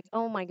I was like,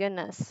 oh my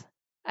goodness.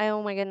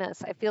 Oh my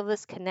goodness. I feel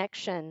this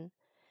connection,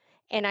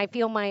 and I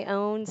feel my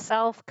own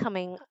self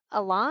coming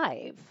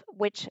alive,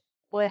 which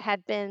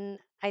had been,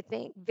 I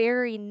think,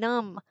 very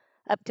numb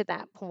up to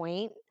that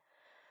point.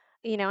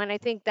 And I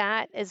think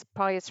that is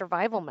probably a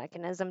survival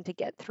mechanism to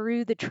get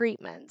through the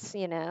treatments,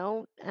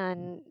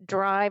 and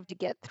drive to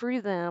get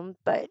through them,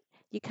 but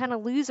you kind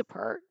of lose a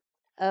part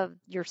of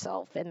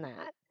yourself in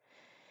that.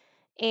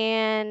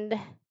 And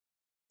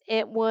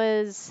it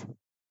was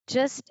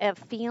just a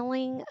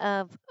feeling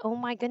of, oh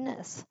my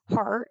goodness,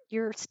 heart,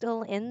 you're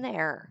still in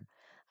there.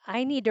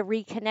 I need to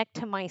reconnect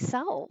to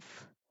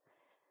myself.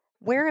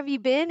 Where have you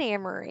been,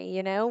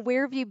 Amory?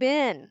 Where have you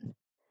been?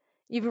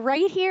 You're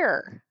right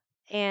here.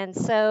 And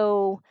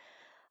so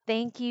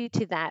thank you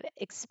to that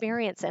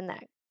experience and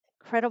that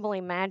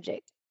incredibly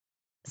magic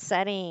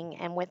setting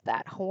and with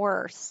that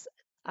horse.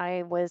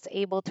 I was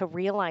able to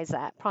realize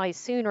that probably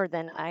sooner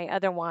than I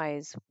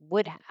otherwise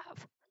would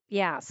have.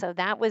 Yeah, so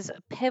that was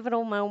a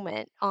pivotal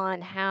moment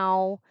on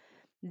how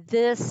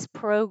this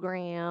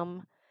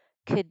program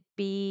could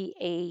be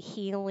a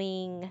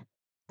healing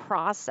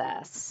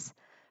process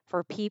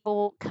for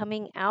people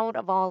coming out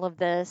of all of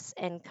this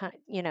and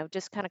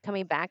just kind of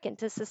coming back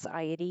into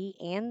society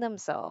and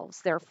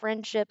themselves, their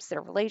friendships,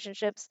 their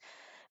relationships,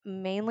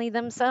 mainly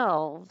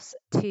themselves,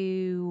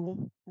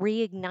 to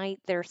reignite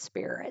their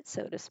spirit,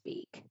 so to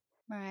speak.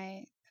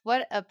 Right.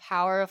 What a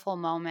powerful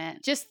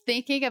moment. Just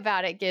thinking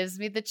about it gives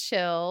me the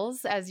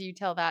chills as you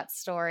tell that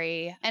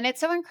story. And it's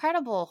so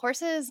incredible.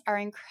 Horses are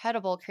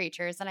incredible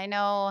creatures. And I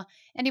know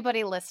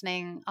anybody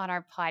listening on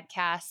our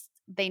podcast,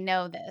 they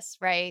know this,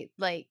 right?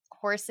 Like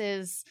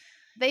horses,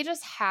 they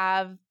just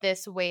have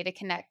this way to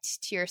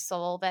connect to your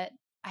soul that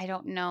I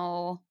don't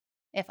know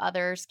if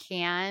others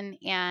can.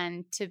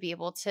 And to be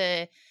able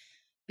to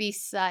be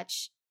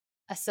such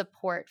a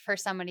support for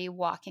somebody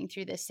walking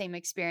through the same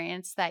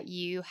experience that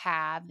you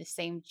have, the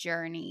same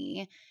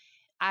journey.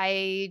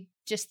 I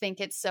just think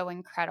it's so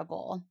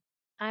incredible.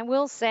 I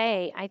will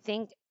say, I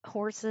think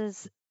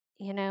horses,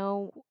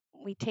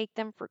 we take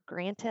them for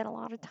granted a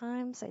lot of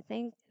times. I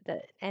think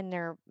that, and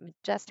they're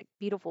majestic,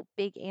 beautiful,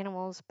 big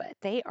animals, but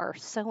they are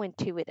so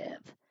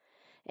intuitive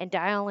and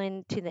dial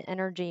into the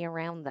energy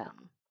around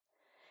them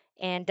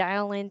and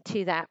dial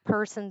into that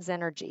person's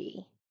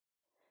energy.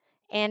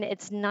 And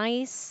it's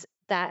nice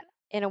that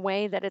in a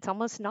way that it's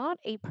almost not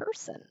a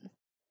person.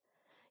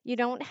 You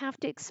don't have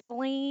to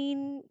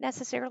explain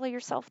necessarily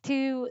yourself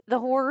to the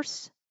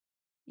horse.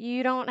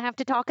 You don't have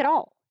to talk at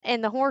all.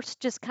 And the horse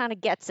just kind of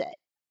gets it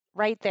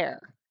right there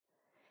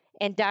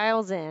and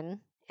dials in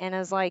and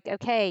is like,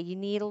 okay, you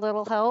need a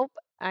little help?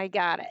 I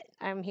got it.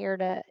 I'm here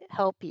to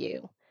help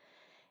you.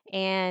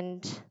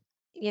 And,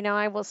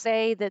 I will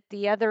say that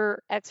the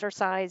other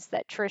exercise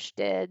that Trish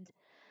did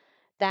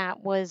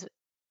that was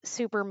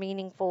super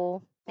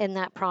meaningful in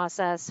that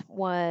process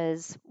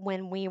was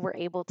when we were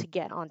able to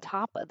get on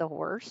top of the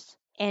horse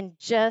and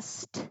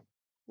just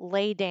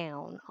lay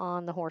down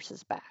on the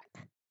horse's back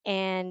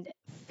and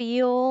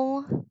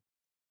feel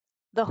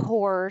the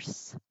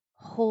horse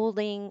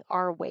holding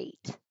our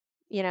weight.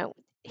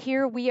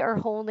 Here we are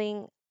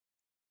holding,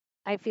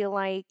 I feel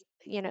like,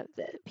 the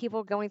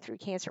people going through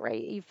cancer,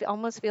 right? It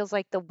almost feels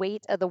like the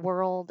weight of the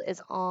world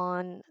is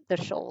on the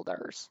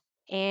shoulders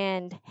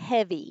and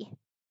heavy.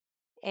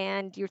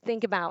 And you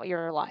think about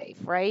your life,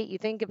 right? You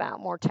think about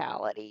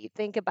mortality. You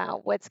think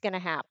about what's going to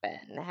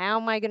happen. How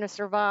am I going to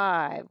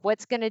survive?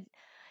 What's going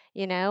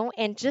to,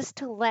 and just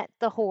to let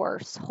the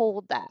horse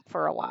hold that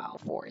for a while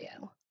for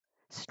you.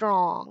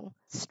 Strong,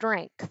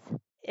 strength.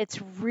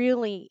 It's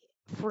really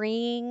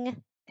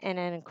freeing and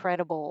an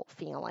incredible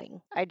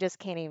feeling. I just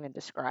can't even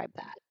describe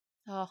that.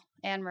 Oh,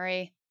 Anne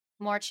Marie,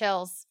 more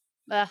chills.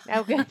 Ugh.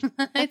 Oh, good.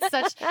 It's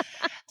such,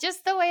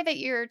 just the way that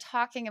you're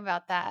talking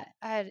about that.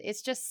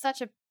 It's just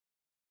such a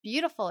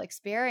beautiful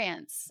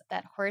experience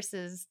that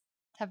horses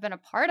have been a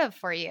part of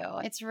for you.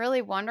 It's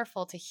really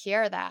wonderful to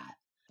hear that.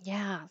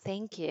 Yeah,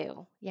 thank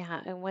you. Yeah,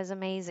 it was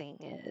amazing.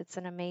 It's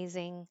an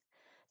amazing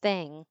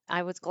thing.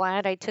 I was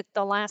glad I took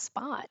the last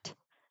spot, to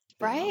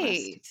be honest.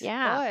 Right.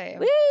 Yeah.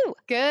 Boy, Woo!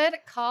 good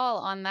call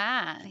on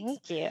that.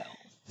 Thank you.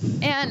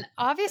 And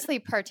obviously,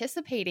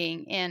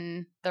 participating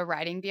in the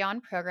Riding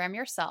Beyond program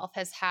yourself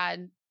has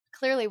had,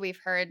 clearly,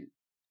 we've heard,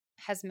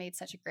 has made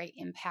such a great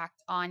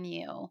impact on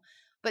you,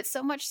 but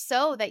so much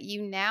so that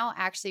you now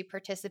actually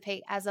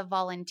participate as a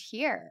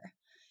volunteer.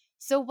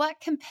 So, what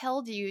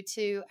compelled you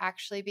to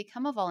actually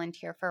become a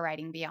volunteer for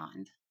Riding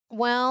Beyond?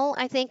 Well,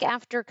 I think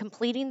after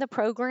completing the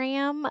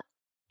program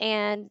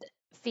and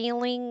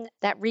feeling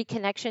that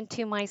reconnection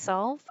to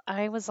myself,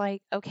 I was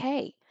like,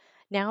 okay,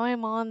 now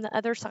I'm on the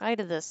other side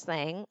of this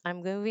thing.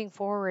 I'm moving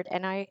forward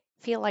and I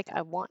feel like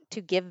I want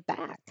to give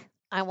back.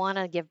 I want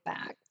to give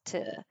back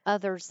to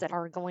others that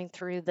are going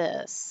through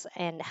this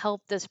and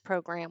help this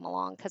program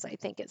along because I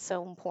think it's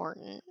so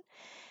important.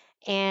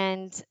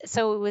 And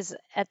so it was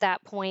at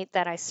that point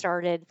that I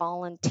started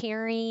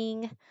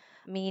volunteering,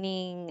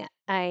 meaning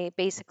I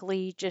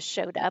basically just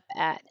showed up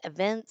at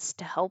events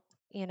to help,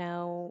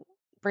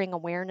 bring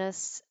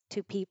awareness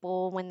to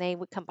people when they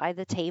would come by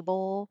the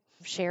table,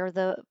 share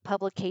the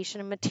publication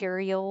of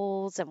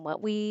materials and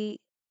what we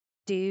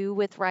do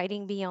with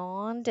Writing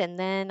Beyond. And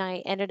then I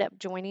ended up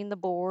joining the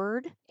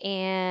board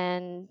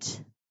and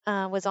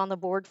was on the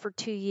board for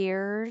 2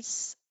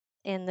 years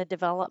in the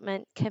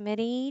development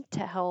committee to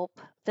help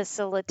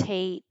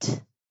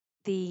facilitate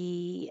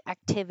the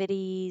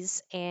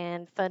activities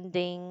and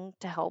funding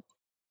to help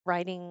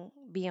Writing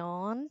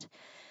Beyond.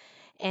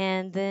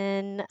 And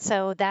then,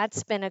 so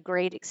that's been a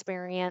great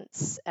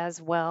experience as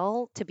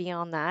well to be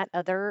on that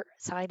other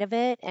side of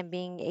it and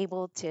being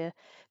able to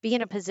be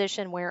in a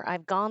position where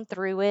I've gone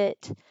through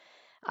it.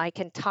 I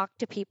can talk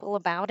to people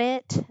about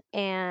it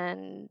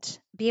and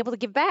be able to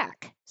give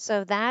back.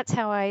 So that's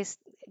how I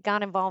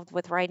got involved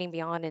with Writing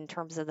Beyond in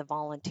terms of the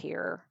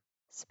volunteer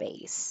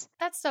space.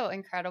 That's so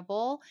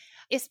incredible.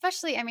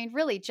 Especially, I mean,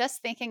 really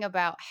just thinking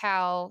about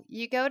how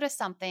you go to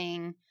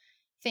something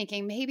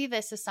thinking maybe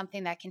this is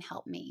something that can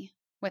help me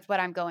with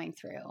what I'm going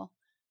through.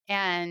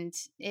 And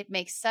it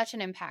makes such an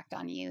impact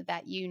on you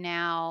that you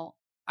now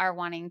are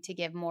wanting to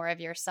give more of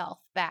yourself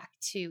back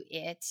to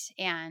it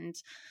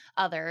and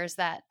others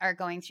that are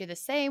going through the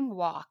same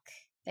walk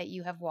that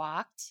you have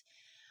walked.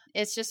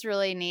 It's just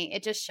really neat.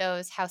 It just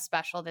shows how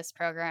special this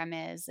program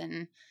is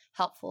and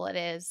helpful it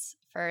is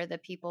for the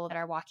people that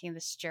are walking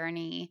this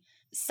journey.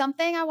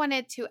 Something I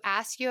wanted to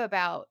ask you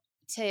about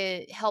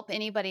to help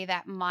anybody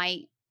that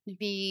might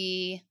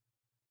be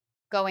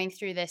going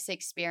through this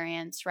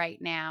experience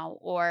right now,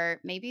 or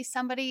maybe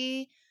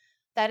somebody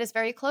that is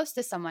very close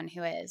to someone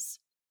who is.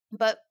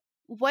 But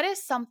what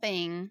is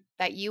something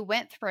that you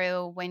went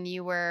through when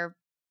you were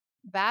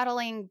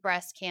battling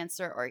breast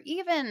cancer, or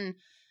even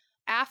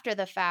after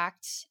the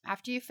fact,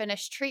 after you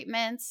finished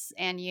treatments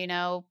and,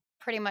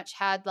 pretty much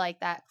had like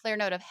that clear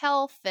note of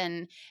health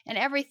and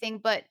everything,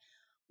 but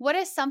what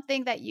is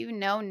something that you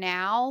know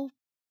now,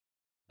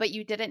 but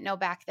you didn't know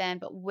back then,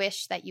 but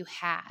wish that you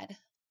had?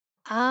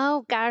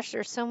 Oh gosh,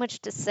 there's so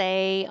much to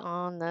say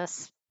on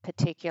this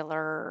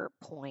particular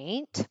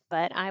point,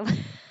 but I'll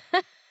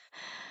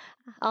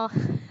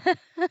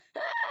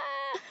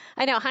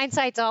I know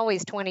hindsight's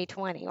always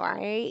 2020,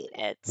 right?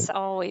 It's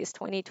always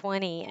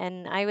 2020.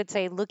 And I would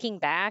say looking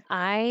back,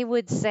 I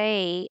would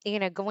say,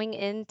 going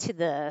into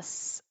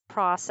this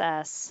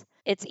process,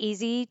 it's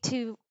easy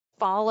to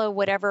follow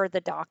whatever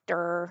the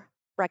doctor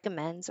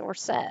recommends or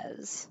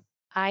says.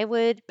 I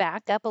would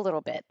back up a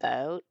little bit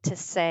though to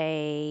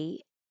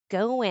say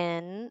go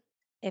in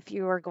if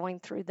you are going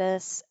through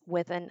this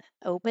with an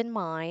open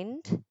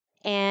mind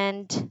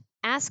and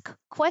ask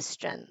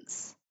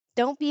questions.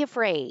 Don't be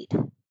afraid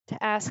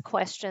to ask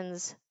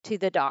questions to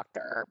the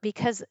doctor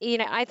because,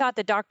 I thought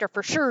the doctor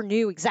for sure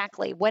knew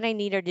exactly what I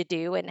needed to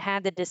do and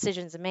had the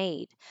decisions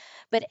made.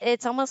 But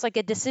it's almost like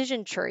a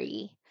decision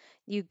tree.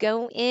 You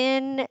go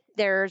in,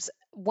 there's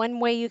one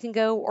way you can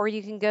go, or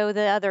you can go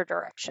the other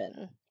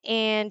direction.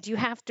 And you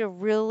have to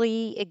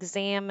really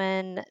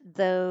examine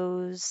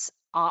those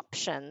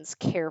options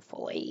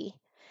carefully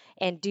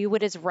and do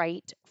what is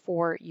right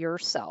for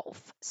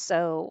yourself.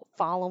 So,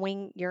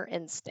 following your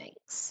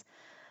instincts.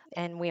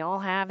 And we all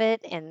have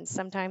it, and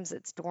sometimes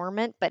it's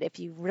dormant, but if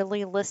you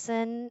really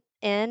listen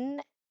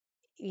in,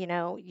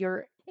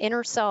 your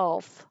inner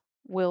self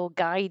will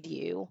guide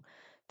you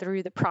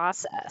through the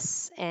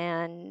process.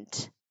 And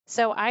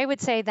so I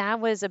would say that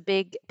was a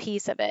big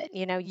piece of it.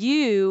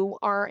 You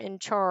are in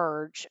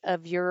charge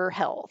of your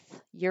health,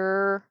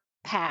 your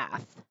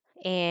path.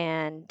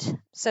 And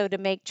so to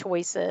make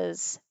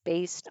choices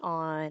based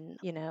on,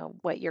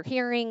 what you're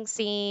hearing,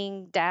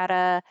 seeing,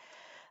 data,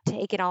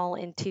 take it all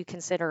into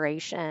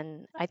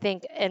consideration. I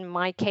think in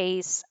my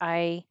case,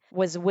 I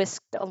was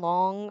whisked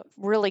along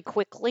really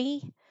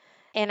quickly.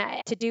 And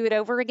to do it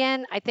over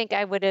again, I think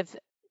I would have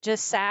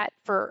just sat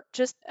for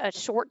just a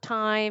short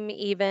time,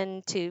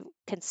 even to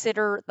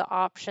consider the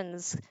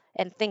options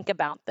and think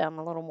about them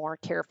a little more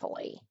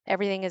carefully.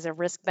 Everything is a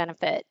risk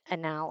benefit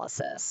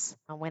analysis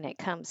when it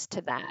comes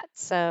to that.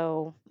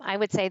 So I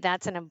would say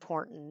that's an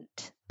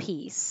important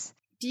piece.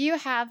 Do you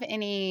have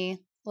any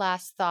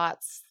last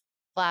thoughts,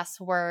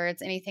 last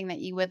words, anything that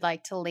you would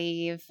like to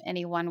leave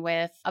anyone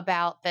with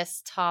about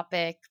this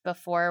topic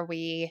before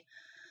we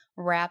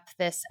wrap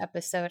this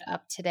episode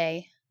up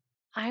today?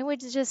 I would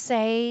just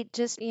say,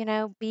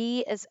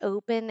 be as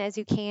open as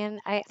you can.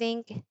 I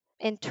think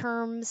in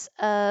terms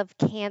of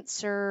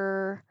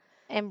cancer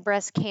and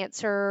breast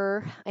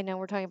cancer, I know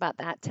we're talking about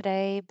that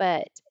today,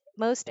 but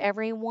most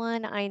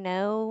everyone I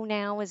know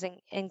now is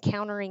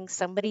encountering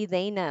somebody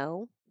they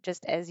know,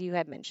 just as you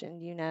had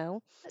mentioned,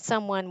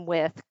 someone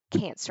with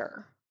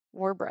cancer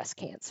or breast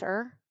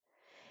cancer,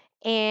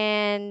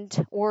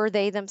 and or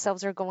they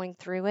themselves are going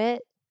through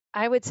it.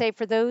 I would say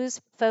for those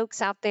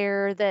folks out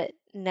there that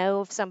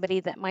know of somebody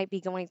that might be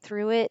going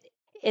through it,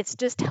 it's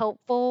just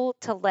helpful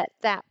to let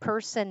that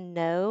person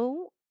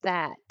know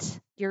that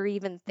you're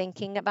even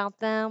thinking about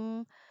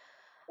them,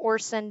 or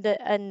send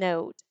a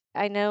note.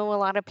 I know a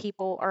lot of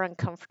people are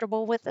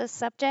uncomfortable with this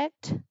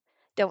subject,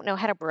 don't know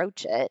how to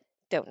broach it,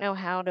 don't know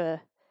how to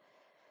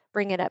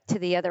bring it up to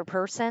the other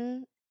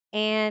person,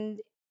 and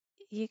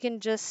you can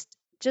just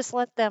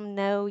let them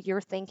know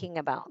you're thinking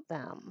about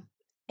them.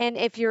 And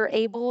if you're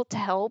able to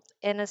help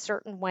in a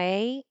certain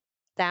way,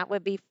 that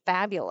would be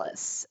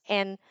fabulous.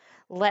 And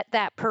let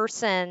that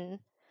person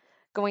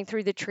going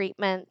through the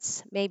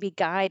treatments maybe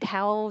guide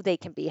how they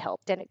can be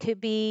helped. And it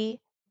could be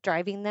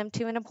driving them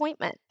to an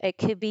appointment, it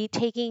could be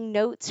taking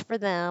notes for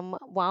them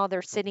while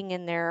they're sitting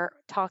in there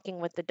talking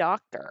with the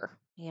doctor.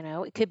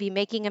 It could be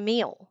making a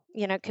meal,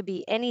 it could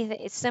be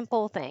anything,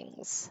 simple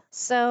things.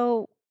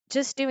 So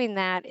just doing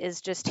that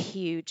is just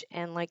huge.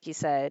 And like you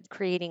said,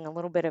 creating a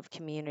little bit of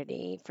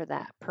community for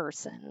that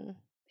person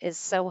is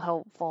so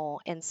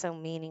helpful and so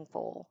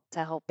meaningful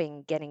to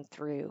helping getting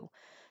through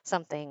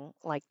something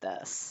like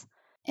this.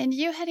 And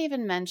you had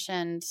even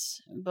mentioned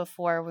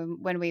before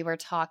when we were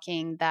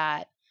talking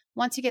that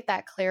once you get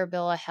that clear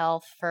bill of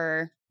health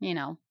for,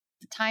 the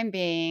time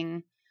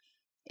being,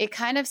 it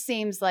kind of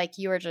seems like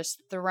you are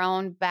just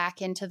thrown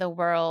back into the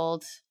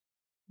world,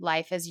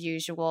 life as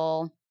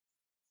usual,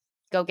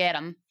 go get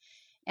them.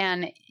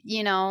 And,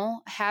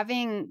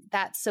 having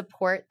that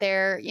support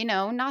there,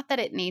 not that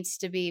it needs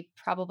to be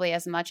probably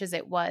as much as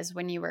it was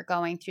when you were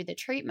going through the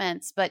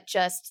treatments, but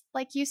just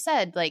like you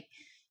said, like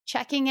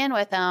checking in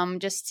with them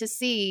just to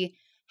see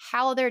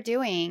how they're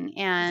doing.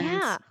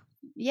 And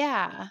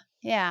yeah.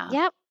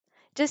 Yep.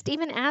 Just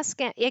even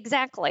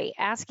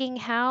asking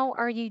how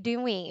are you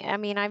doing? I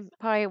mean, I'm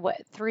probably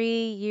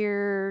 3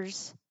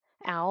 years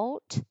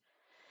out,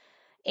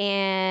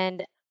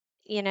 and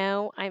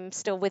I'm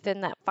still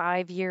within that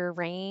 5-year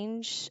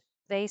range,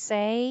 they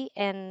say.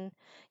 And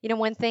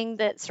one thing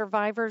that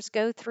survivors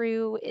go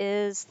through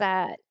is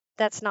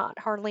that's not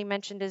hardly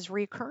mentioned as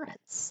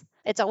recurrence.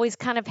 It's always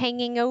kind of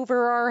hanging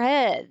over our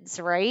heads,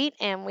 right?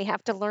 And we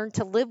have to learn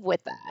to live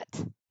with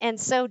that. And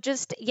so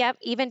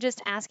even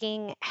just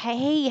asking,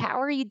 hey,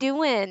 how are you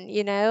doing?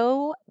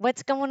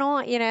 What's going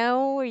on?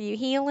 Are you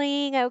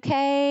healing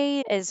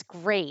okay? Is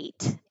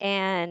great.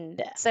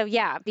 And so,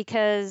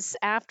 because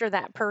after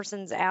that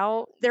person's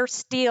out, they're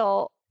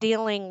still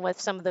dealing with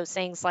some of those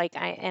things,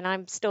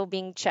 I'm still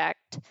being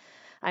checked.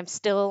 I'm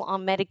still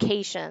on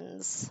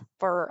medications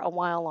for a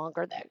while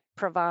longer that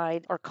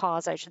provide or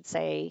cause, I should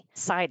say,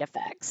 side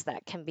effects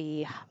that can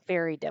be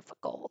very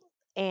difficult.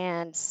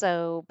 And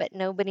so, but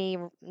nobody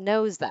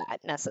knows that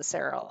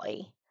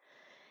necessarily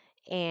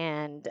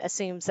and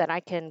assumes that I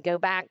can go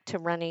back to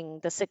running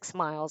the 6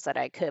 miles that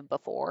I could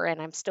before.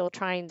 And I'm still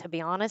trying, to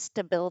be honest,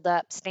 to build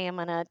up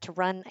stamina to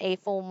run a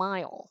full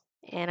mile.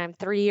 And I'm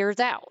 3 years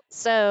out.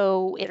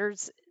 So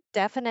there's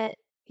definite,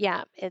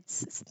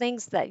 it's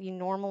things that you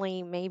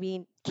normally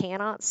maybe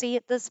cannot see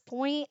at this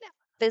point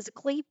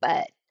physically,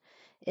 but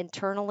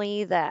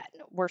internally that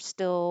we're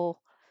still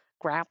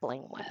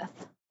grappling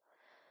with.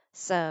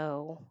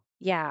 So,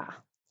 yeah.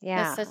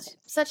 That's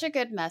such a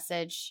good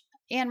message.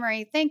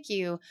 Anne-Marie, thank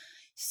you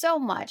so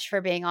much for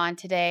being on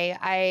today.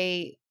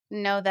 I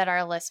know that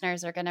our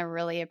listeners are going to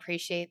really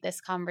appreciate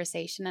this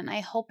conversation, and I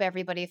hope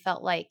everybody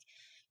felt like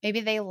maybe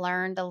they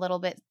learned a little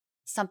bit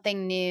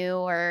something new,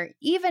 or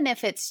even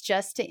if it's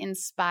just to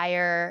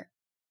inspire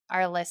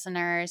our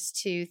listeners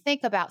to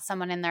think about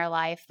someone in their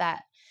life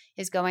that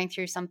is going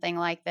through something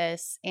like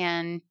this,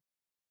 and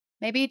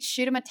maybe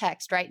shoot them a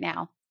text right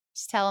now.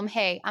 Just tell them,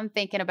 hey, I'm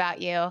thinking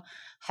about you.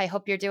 I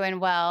hope you're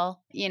doing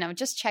well.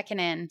 Just checking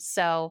in.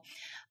 So,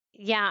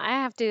 yeah,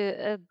 I have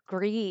to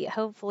agree,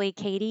 hopefully,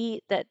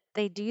 Katie, that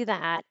they do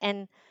that.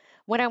 And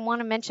what I want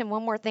to mention,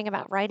 one more thing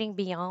about Writing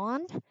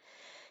Beyond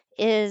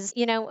is,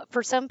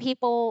 for some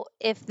people,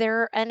 if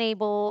they're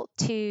unable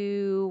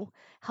to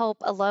help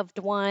a loved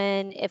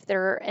one, if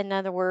they're, in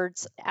other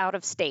words, out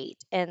of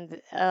state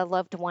and a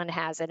loved one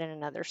has it in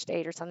another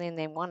state or something,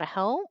 they want to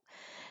help,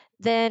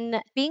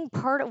 then being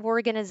part of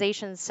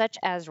organizations such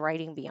as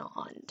Writing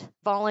Beyond,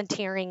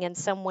 volunteering in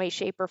some way,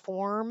 shape, or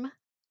form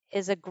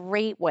is a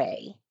great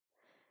way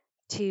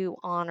to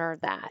honor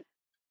that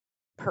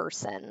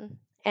person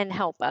and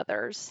help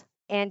others.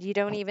 And you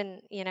don't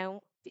even,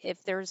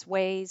 if there's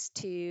ways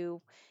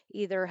to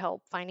either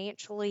help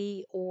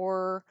financially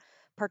or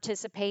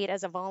participate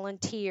as a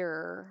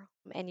volunteer,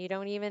 and you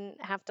don't even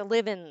have to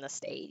live in the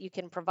state, you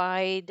can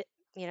provide,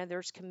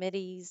 there's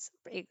committees,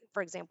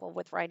 for example,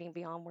 with Writing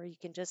Beyond, where you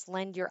can just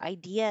lend your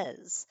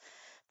ideas,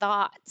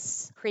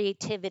 thoughts,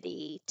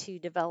 creativity to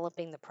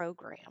developing the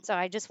program. So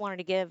I just wanted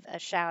to give a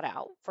shout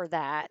out for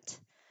that.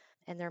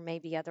 And there may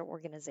be other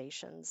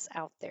organizations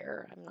out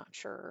there, I'm not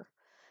sure.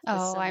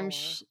 Oh,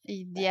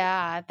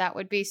 yeah, that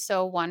would be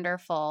so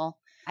wonderful.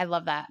 I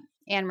love that.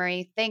 Anne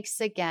Marie, thanks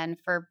again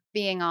for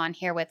being on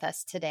here with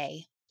us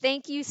today.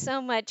 Thank you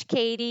so much,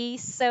 Katie.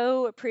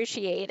 So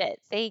appreciate it.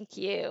 Thank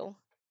you.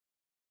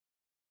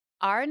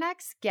 Our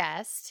next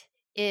guest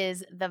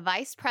is the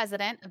Vice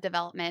President of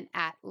Development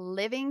at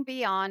Living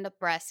Beyond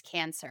Breast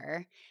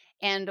Cancer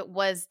and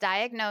was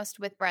diagnosed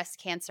with breast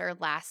cancer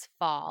last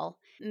fall.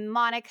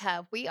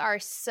 Monica, we are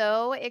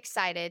so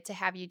excited to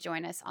have you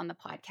join us on the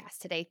podcast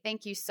today.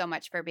 Thank you so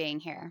much for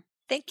being here.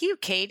 Thank you,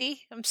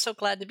 Katie. I'm so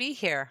glad to be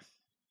here.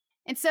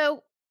 And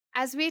so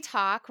as we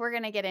talk, we're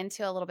going to get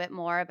into a little bit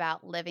more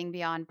about Living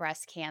Beyond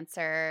Breast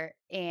Cancer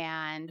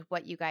and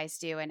what you guys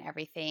do and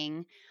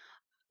everything.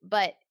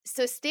 But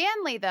so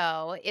Stanley,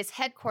 though, is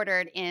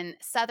headquartered in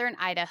southern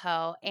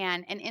Idaho.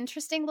 And an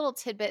interesting little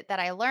tidbit that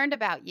I learned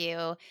about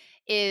you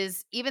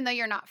is even though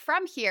you're not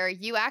from here,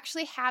 you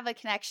actually have a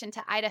connection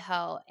to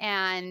Idaho.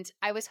 And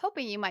I was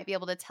hoping you might be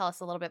able to tell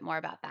us a little bit more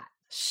about that.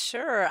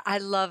 Sure. I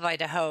love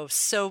Idaho.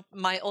 So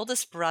my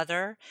oldest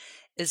brother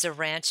is a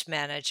ranch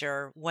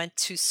manager, went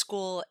to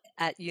school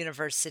at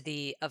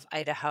University of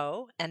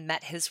Idaho and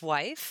met his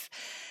wife.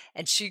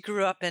 And she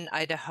grew up in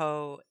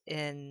Idaho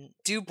in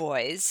Du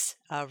Bois,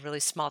 a really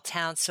small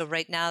town. So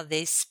right now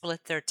they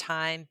split their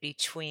time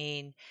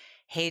between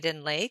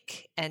Hayden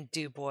Lake and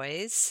Du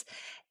Bois.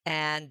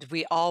 And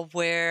we all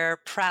wear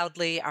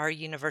proudly our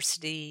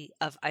University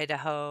of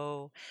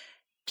Idaho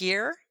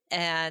gear.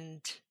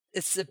 And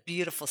it's a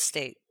beautiful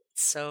state.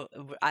 So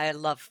I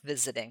love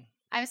visiting.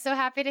 I'm so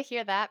happy to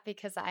hear that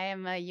because I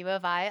am a U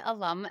of I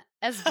alum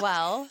as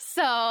well.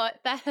 So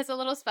that has a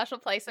little special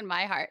place in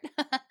my heart.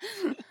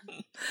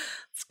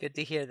 It's good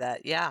to hear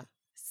that. Yeah.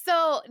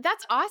 So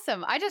that's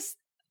awesome.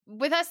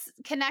 With us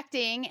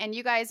connecting and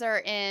you guys are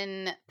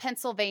in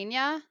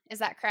Pennsylvania, is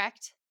that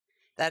correct?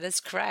 That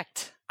is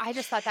correct. I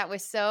just thought that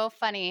was so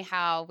funny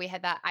how we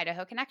had that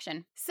Idaho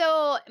connection.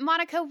 So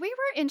Monica,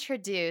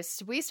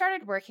 we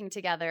started working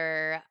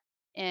together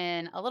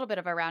in a little bit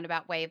of a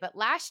roundabout way. But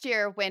last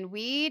year when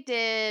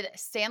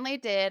Stanley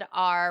did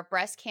our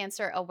breast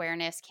cancer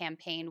awareness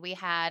campaign, we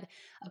had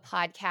a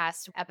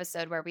podcast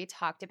episode where we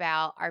talked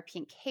about our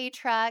Pink Hay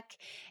truck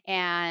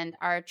and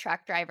our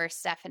truck driver,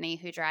 Stephanie,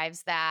 who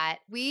drives that.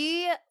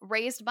 We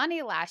raised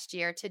money last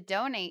year to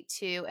donate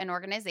to an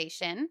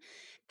organization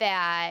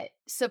that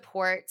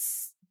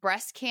supports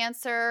breast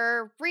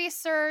cancer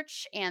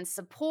research and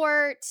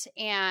support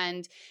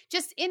and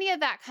just any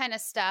of that kind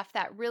of stuff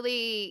that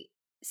really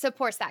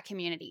supports that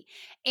community.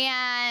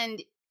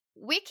 And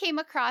we came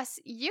across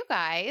you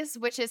guys,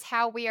 which is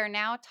how we are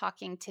now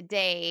talking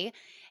today.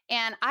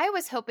 And I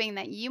was hoping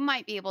that you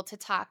might be able to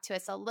talk to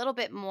us a little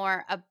bit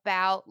more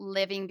about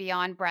Living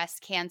Beyond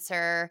Breast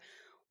Cancer.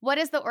 What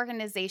is the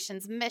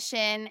organization's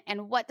mission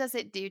and what does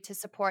it do to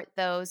support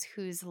those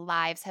whose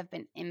lives have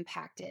been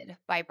impacted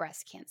by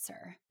breast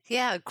cancer?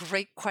 Yeah,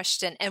 great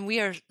question. And we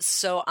are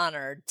so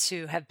honored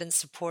to have been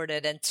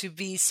supported and to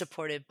be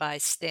supported by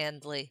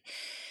Stanley.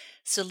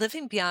 So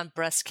Living Beyond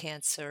Breast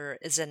Cancer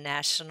is a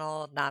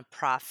national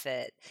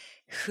nonprofit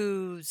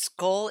whose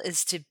goal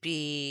is to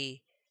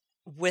be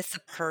with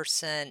a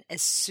person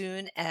as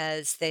soon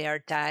as they are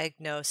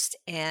diagnosed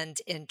and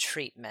in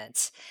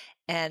treatment.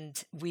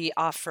 And we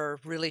offer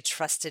really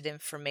trusted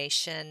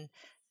information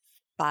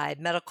by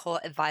medical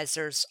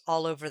advisors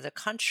all over the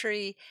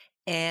country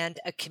and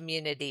a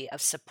community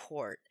of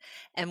support.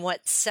 And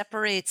what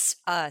separates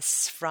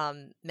us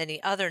from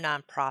many other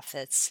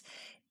nonprofits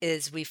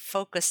is we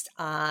focused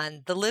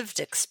on the lived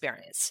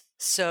experience.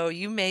 So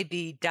you may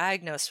be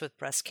diagnosed with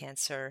breast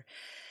cancer,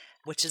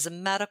 which is a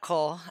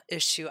medical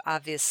issue,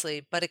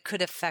 obviously, but it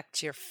could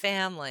affect your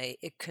family.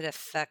 It could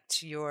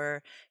affect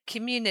your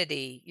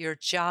community, your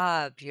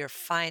job, your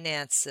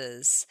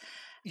finances,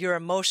 your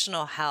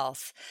emotional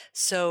health.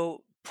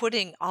 So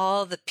putting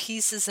all the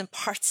pieces and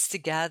parts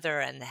together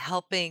and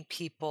helping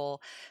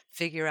people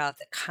figure out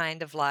the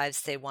kind of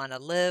lives they want to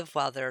live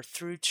while they're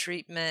through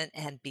treatment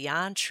and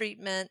beyond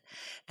treatment,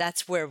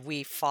 that's where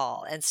we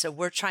fall. And so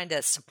we're trying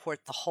to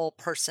support the whole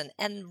person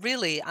and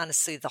really,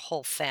 honestly, the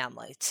whole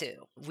family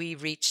too. We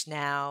reach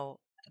now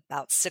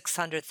about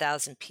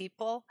 600,000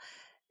 people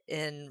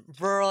in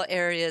rural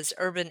areas,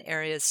 urban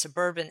areas,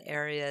 suburban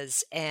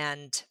areas,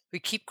 and we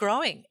keep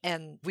growing.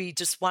 And we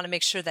just want to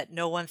make sure that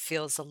no one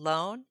feels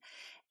alone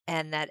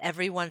and that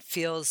everyone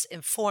feels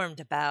informed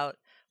about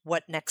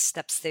what next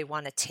steps they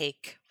want to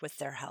take with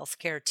their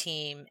healthcare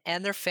team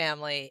and their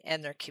family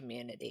and their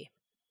community.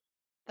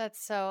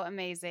 That's so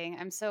amazing.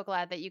 I'm so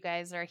glad that you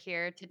guys are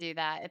here to do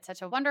that. It's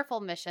such a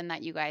wonderful mission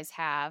that you guys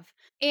have.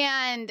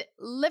 And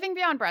Living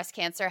Beyond Breast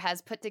Cancer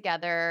has put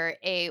together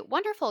a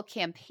wonderful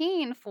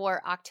campaign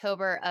for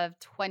October of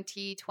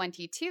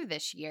 2022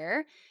 this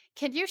year.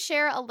 Can you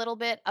share a little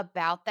bit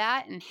about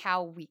that and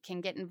how we can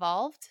get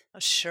involved?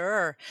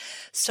 Sure.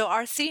 So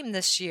our theme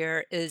this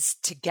year is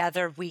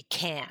Together We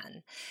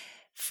Can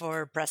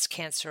for Breast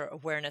Cancer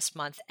Awareness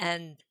Month.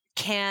 And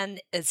CAN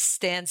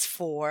stands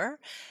for,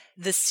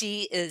 the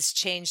C is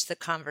change the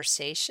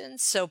conversation.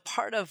 So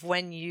part of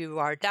when you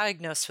are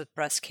diagnosed with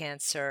breast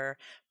cancer,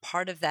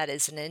 part of that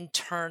is an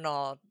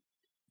internal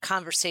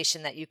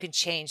conversation that you can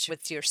change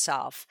with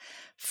yourself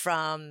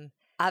from,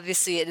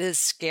 obviously it is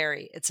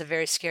scary. It's a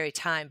very scary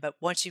time, but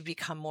once you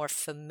become more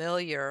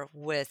familiar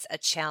with a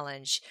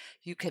challenge,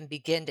 you can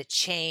begin to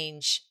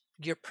change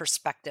your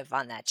perspective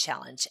on that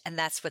challenge. And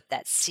that's what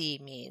that C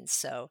means.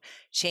 So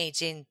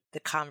changing the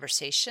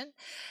conversation,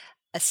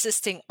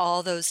 assisting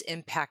all those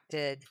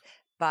impacted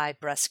by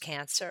breast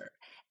cancer,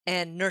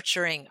 and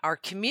nurturing our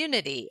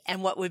community.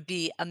 And what would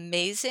be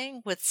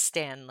amazing with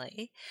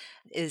Stanley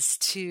is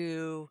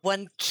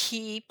one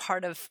key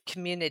part of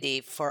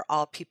community for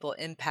all people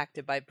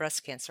impacted by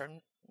breast cancer,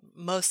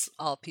 most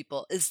all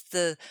people, is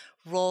the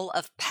role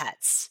of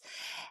pets,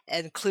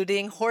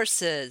 including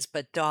horses,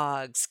 but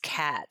dogs,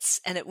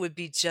 cats. And it would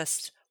be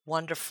just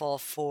wonderful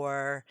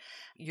for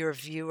your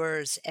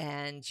viewers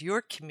and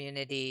your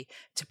community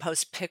to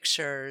post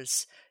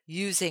pictures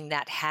using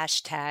that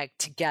hashtag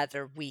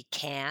Together We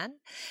Can,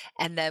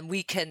 and then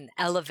we can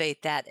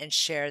elevate that and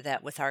share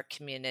that with our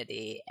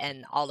community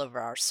and all over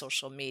our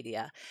social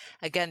media.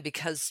 Again,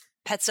 because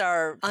pets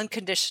are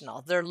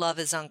unconditional, their love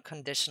is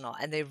unconditional,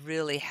 and they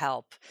really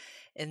help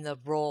in the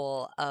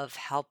role of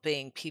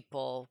helping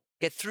people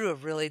get through a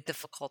really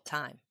difficult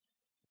time.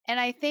 And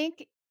I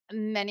think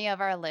many of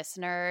our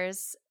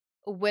listeners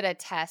would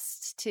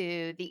attest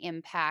to the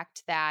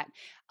impact that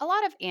a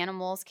lot of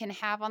animals can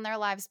have on their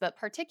lives, but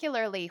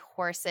particularly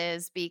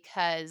horses,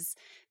 because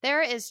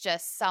there is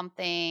just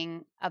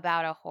something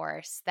about a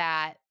horse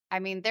that, I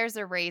mean, there's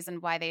a reason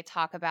why they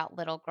talk about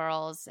little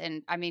girls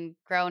and, I mean,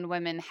 grown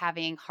women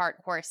having heart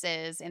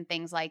horses and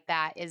things like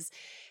that. Is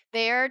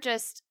they're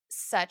just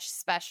such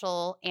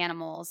special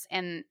animals.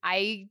 And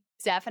I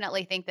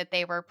definitely think that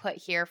they were put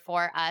here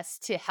for us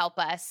to help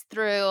us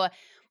through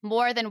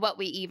more than what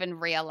we even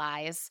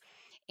realize.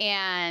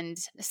 And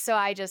so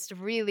I just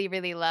really,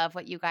 really love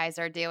what you guys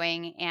are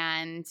doing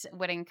and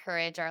would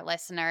encourage our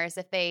listeners,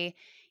 if they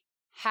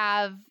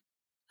have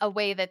a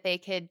way that they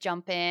could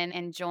jump in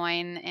and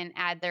join and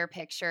add their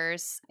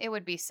pictures, it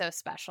would be so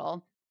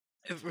special.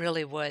 It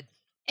really would.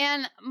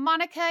 And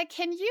Monica,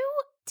 can you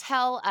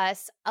tell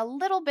us a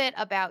little bit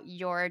about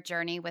your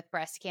journey with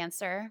breast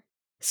cancer?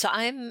 So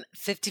I'm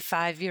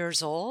 55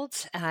 years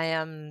old. I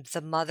am the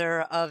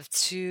mother of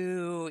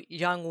two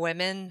young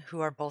women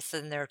who are both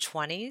in their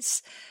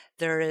 20s.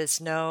 There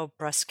is no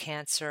breast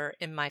cancer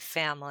in my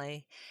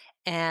family.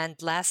 And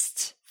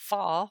last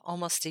fall,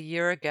 almost a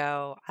year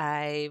ago,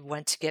 I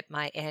went to get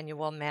my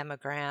annual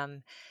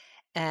mammogram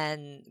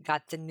and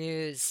got the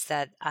news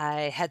that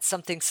I had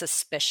something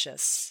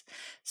suspicious.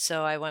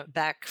 So I went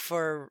back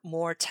for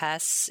more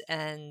tests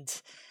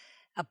and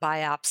a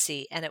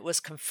biopsy, and it was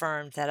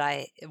confirmed that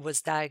I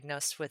was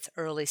diagnosed with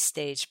early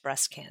stage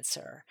breast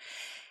cancer.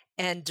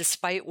 And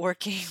despite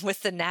working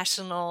with the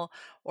national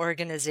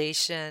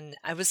organization,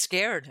 I was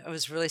scared. I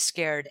was really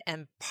scared.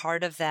 And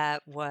part of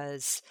that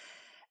was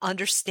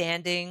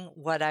understanding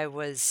what I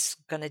was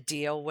going to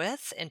deal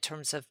with in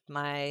terms of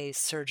my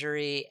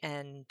surgery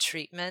and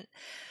treatment,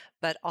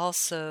 but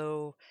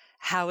also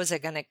how was I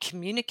going to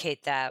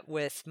communicate that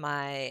with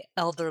my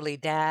elderly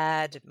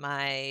dad,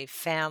 my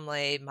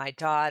family, my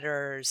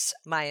daughters,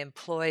 my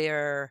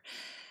employer,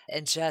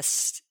 and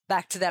just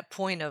back to that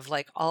point of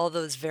like all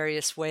those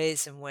various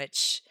ways in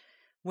which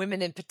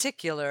women in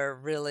particular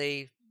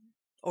really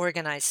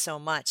organize so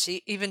much,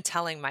 even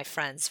telling my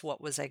friends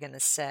what was I going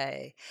to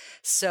say.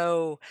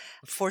 So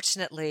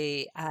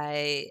fortunately,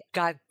 I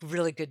got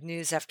really good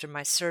news after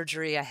my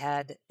surgery.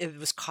 It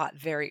was caught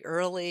very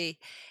early,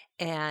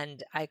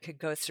 and I could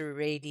go through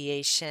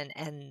radiation,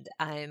 and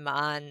I'm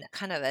on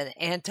kind of an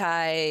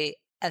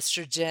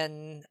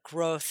anti-estrogen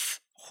growth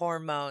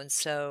hormone.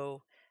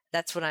 So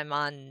that's what I'm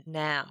on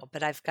now,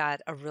 but I've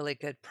got a really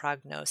good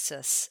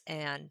prognosis,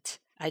 and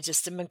I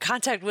just am in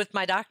contact with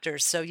my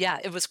doctors. So yeah,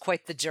 it was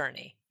quite the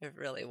journey. It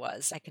really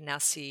was. I can now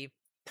see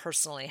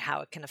personally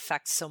how it can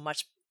affect so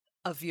much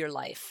of your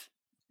life.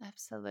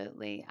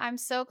 Absolutely. I'm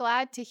so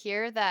glad to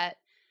hear that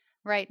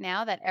right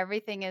now that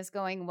everything is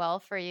going well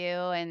for you.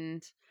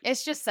 And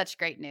it's just such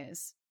great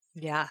news.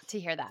 Yeah. To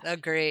hear that.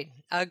 Agreed.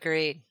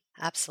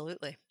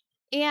 Absolutely.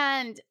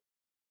 And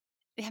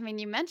I mean,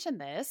 you mentioned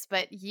this,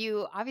 but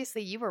you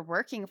were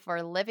working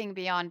for Living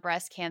Beyond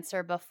Breast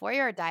Cancer before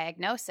your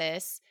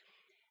diagnosis.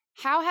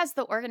 How has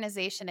the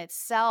organization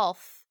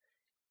itself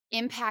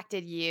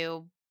impacted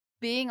you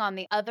being on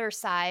the other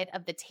side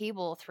of the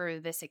table through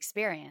this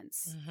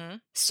experience.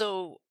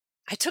 So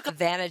I took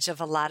advantage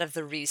of a lot of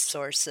the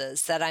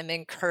resources that I'm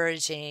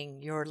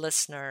encouraging your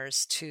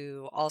listeners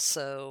to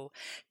also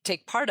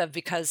take part of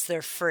because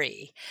they're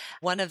free.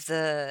 One of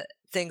the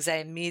things I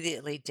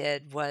immediately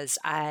did was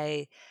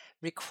I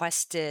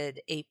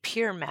requested a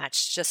peer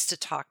match just to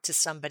talk to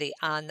somebody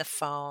on the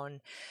phone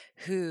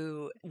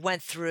who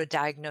went through a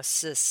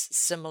diagnosis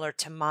similar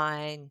to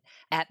mine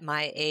at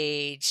my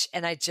age.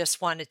 And I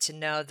just wanted to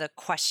know the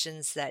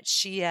questions that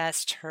she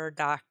asked her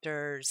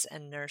doctors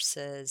and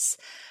nurses.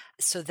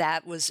 So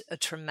that was a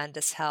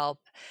tremendous help.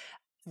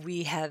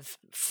 We have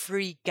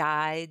free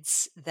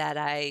guides that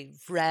I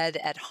read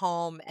at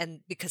home. And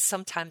because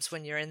sometimes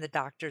when you're in the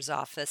doctor's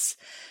office,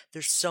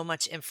 there's so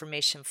much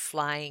information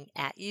flying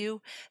at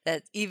you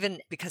that even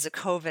because of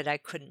COVID, I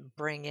couldn't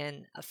bring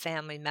in a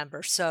family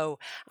member. So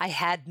I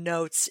had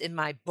notes in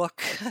my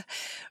book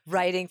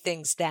writing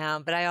things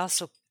down, but I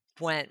also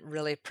went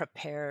really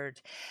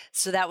prepared.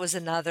 So that was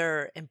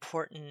another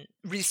important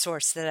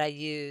resource that I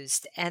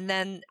used. And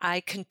then I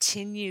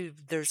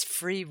continued, there's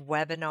free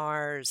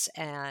webinars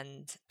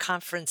and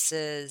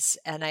conferences.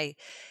 And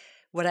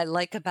what I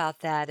like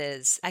about that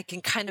is I can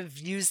kind of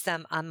use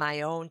them on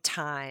my own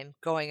time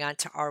going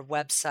onto our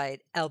website,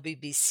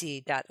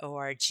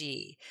 lbbc.org.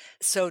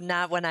 So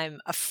not when I'm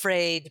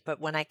afraid, but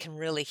when I can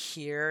really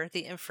hear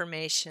the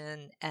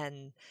information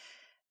and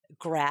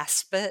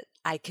grasp it,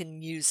 I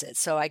can use it.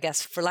 So I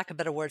guess for lack of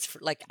better words, for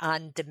like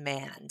on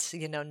demand,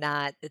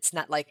 it's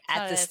not like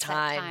at this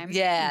time.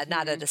 Yeah,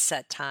 not at a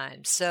set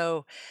time.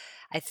 So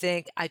I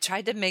think I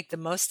tried to make the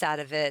most out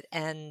of it.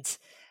 And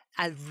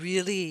I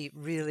really,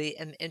 really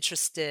am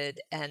interested,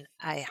 and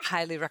I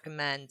highly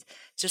recommend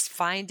just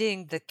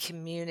finding the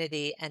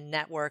community and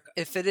network.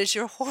 If it is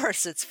your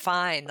horse, it's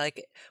fine.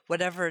 Like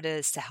whatever it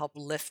is to help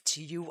lift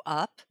you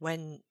up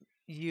when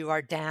you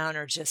are down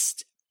or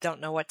just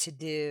don't know what to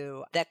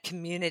do. That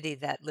community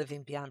that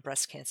Living Beyond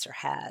Breast Cancer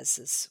has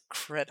is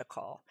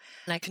critical.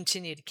 And I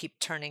continue to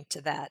keep turning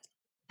to that.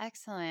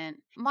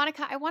 Excellent.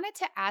 Monica, I wanted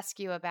to ask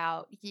you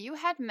about, you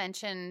had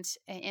mentioned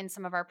in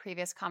some of our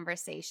previous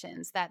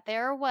conversations that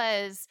there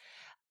was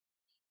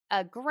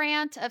a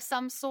grant of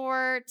some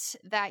sort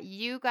that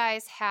you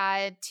guys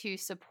had to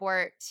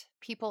support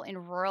people in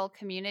rural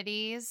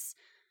communities.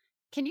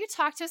 Can you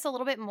talk to us a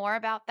little bit more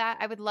about that?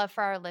 I would love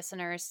for our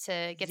listeners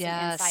to get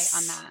some insight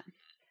on that.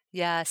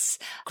 Yes.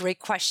 Great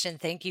question.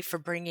 Thank you for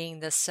bringing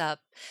this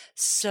up.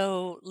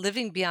 So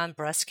Living Beyond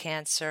Breast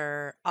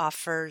Cancer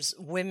offers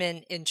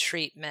women in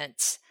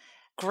treatment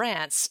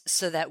grants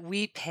so that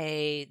we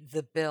pay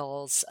the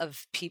bills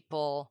of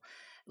people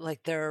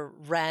like their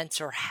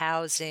rent or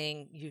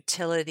housing,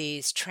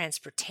 utilities,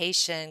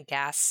 transportation.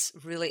 Gas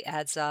really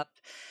adds up.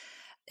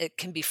 It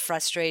can be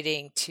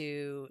frustrating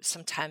to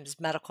sometimes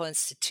medical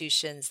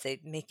institutions.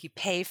 They make you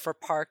pay for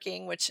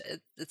parking, which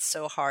it's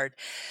so hard.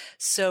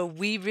 So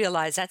we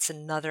realize that's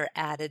another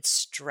added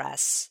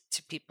stress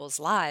to people's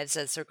lives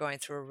as they're going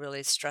through a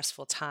really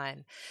stressful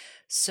time.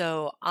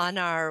 So on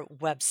our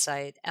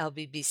website,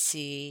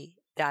 lbbc.org,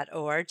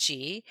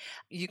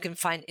 you can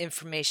find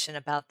information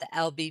about the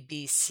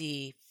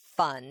LBBC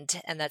Fund,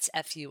 and that's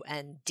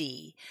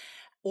FUND.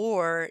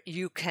 Or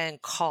you can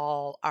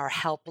call our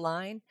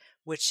helpline,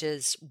 which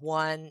is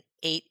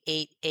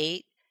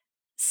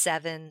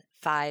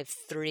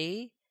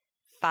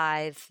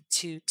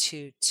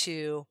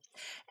 1-888-753-5222,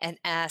 and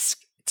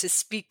ask to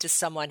speak to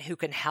someone who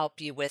can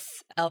help you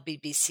with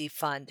LBBC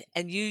Fund.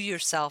 And you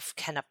yourself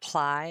can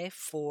apply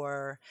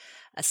for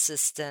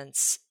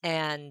assistance,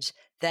 and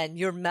then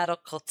your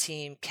medical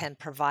team can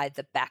provide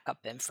the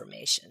backup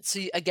information. So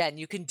again,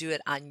 you can do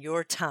it on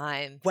your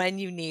time, when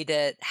you need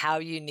it, how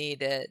you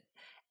need it.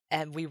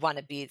 And we want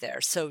to be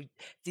there. So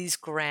these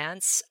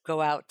grants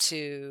go out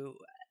to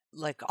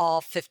like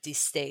all 50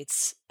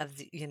 states of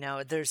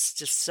there's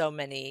just so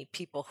many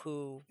people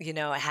who,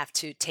 have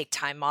to take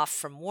time off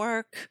from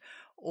work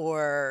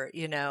or,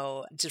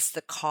 just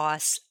the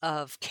cost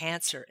of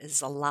cancer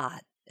is a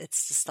lot.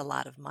 It's just a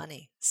lot of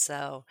money.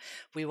 So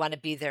we want to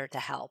be there to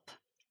help.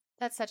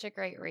 That's such a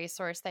great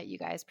resource that you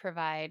guys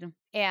provide.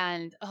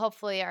 And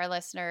hopefully our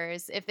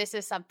listeners, if this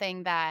is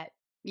something that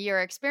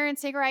you're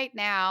experiencing right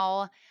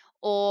now,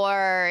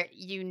 or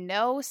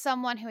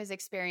someone who is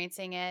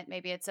experiencing it,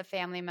 maybe it's a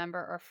family member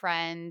or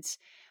friend,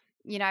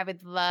 I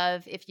would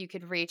love if you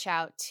could reach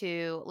out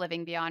to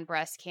Living Beyond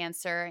Breast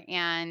Cancer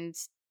and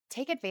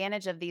take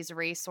advantage of these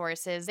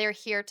resources. They're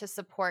here to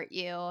support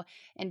you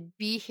and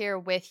be here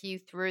with you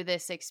through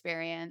this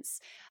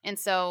experience. And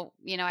so,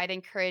 I'd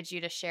encourage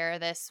you to share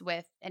this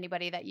with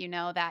anybody that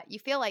that you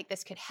feel like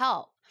this could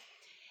help.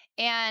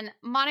 And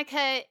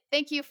Monica,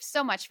 thank you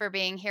so much for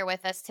being here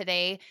with us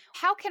today.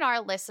 How can our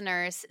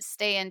listeners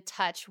stay in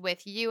touch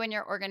with you and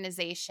your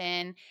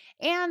organization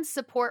and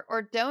support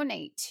or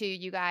donate to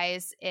you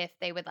guys if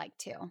they would like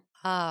to?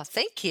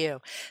 Thank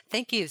you.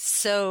 Thank you.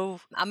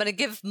 So I'm going to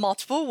give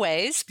multiple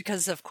ways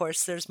because, of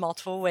course, there's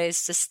multiple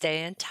ways to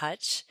stay in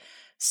touch.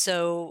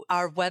 So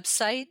our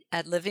website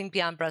at Living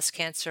Beyond Breast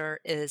Cancer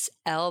is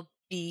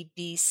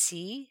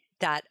lbbc.org.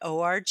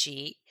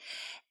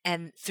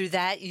 And through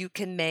that,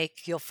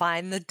 you'll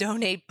find the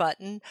donate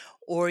button,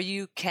 or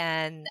you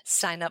can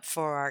sign up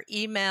for our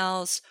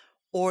emails,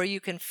 or you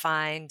can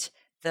find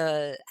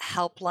the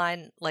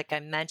helpline, like I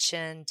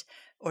mentioned,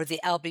 or the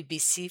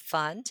LBBC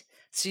fund.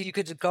 So you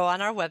could go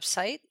on our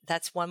website.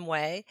 That's one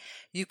way.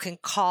 You can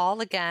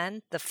call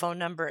again. The phone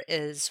number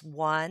is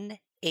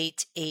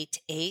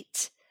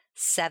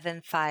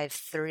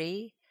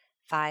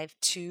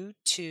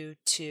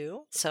 1-888-753-5222.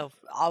 So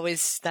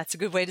always, that's a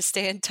good way to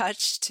stay in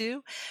touch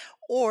too.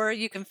 Or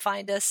you can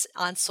find us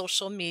on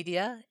social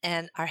media,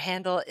 and our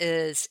handle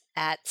is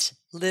at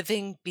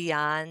Living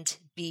Beyond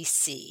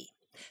BC.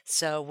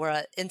 So we're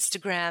at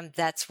Instagram.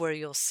 That's where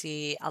you'll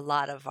see a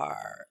lot of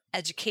our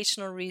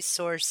educational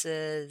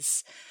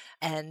resources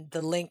and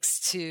the links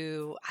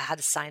to how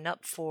to sign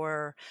up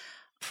for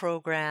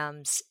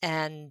programs.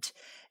 And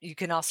you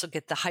can also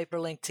get the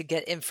hyperlink to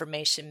get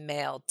information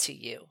mailed to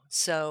you.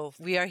 So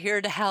we are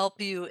here to help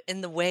you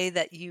in the way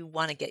that you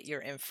want to get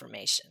your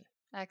information.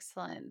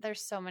 Excellent.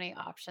 There's so many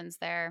options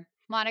there.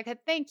 Monica,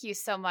 thank you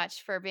so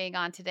much for being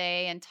on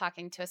today and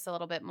talking to us a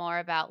little bit more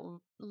about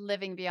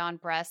living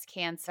beyond breast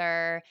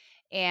cancer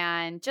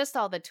and just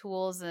all the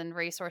tools and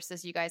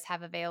resources you guys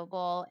have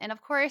available. And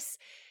of course,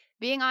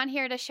 being on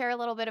here to share a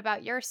little bit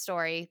about your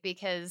story,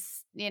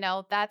 because,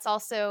 that's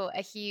also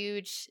a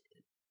huge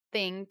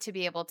thing to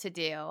be able to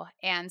do.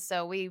 And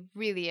so we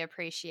really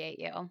appreciate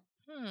you.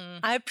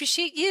 I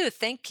appreciate you.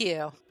 Thank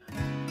you.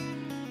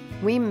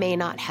 We may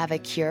not have a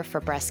cure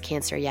for breast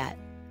cancer yet,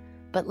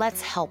 but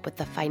let's help with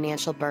the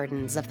financial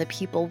burdens of the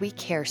people we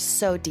care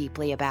so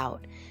deeply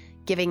about,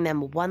 giving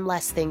them one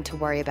less thing to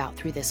worry about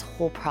through this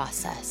whole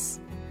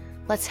process.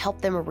 Let's help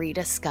them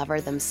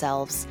rediscover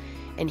themselves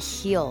and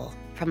heal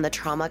from the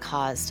trauma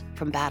caused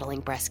from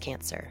battling breast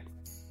cancer.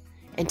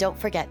 And don't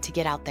forget to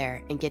get out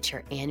there and get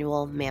your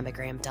annual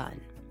mammogram done.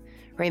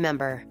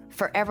 Remember,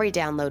 for every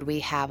download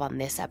we have on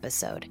this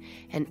episode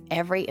and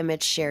every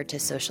image shared to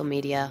social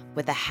media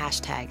with the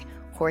hashtag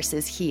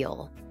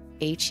HorsesHeal,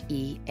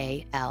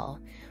 HEAL,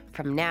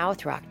 from now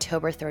through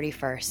October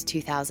 31st,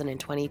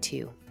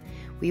 2022,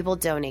 we will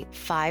donate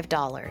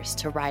 $5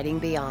 to Riding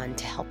Beyond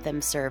to help them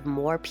serve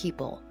more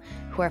people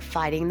who are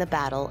fighting the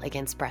battle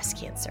against breast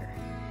cancer.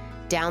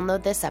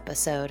 Download this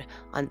episode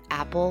on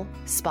Apple,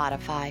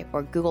 Spotify,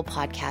 or Google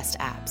Podcast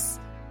apps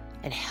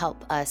and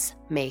help us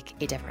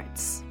make a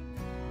difference.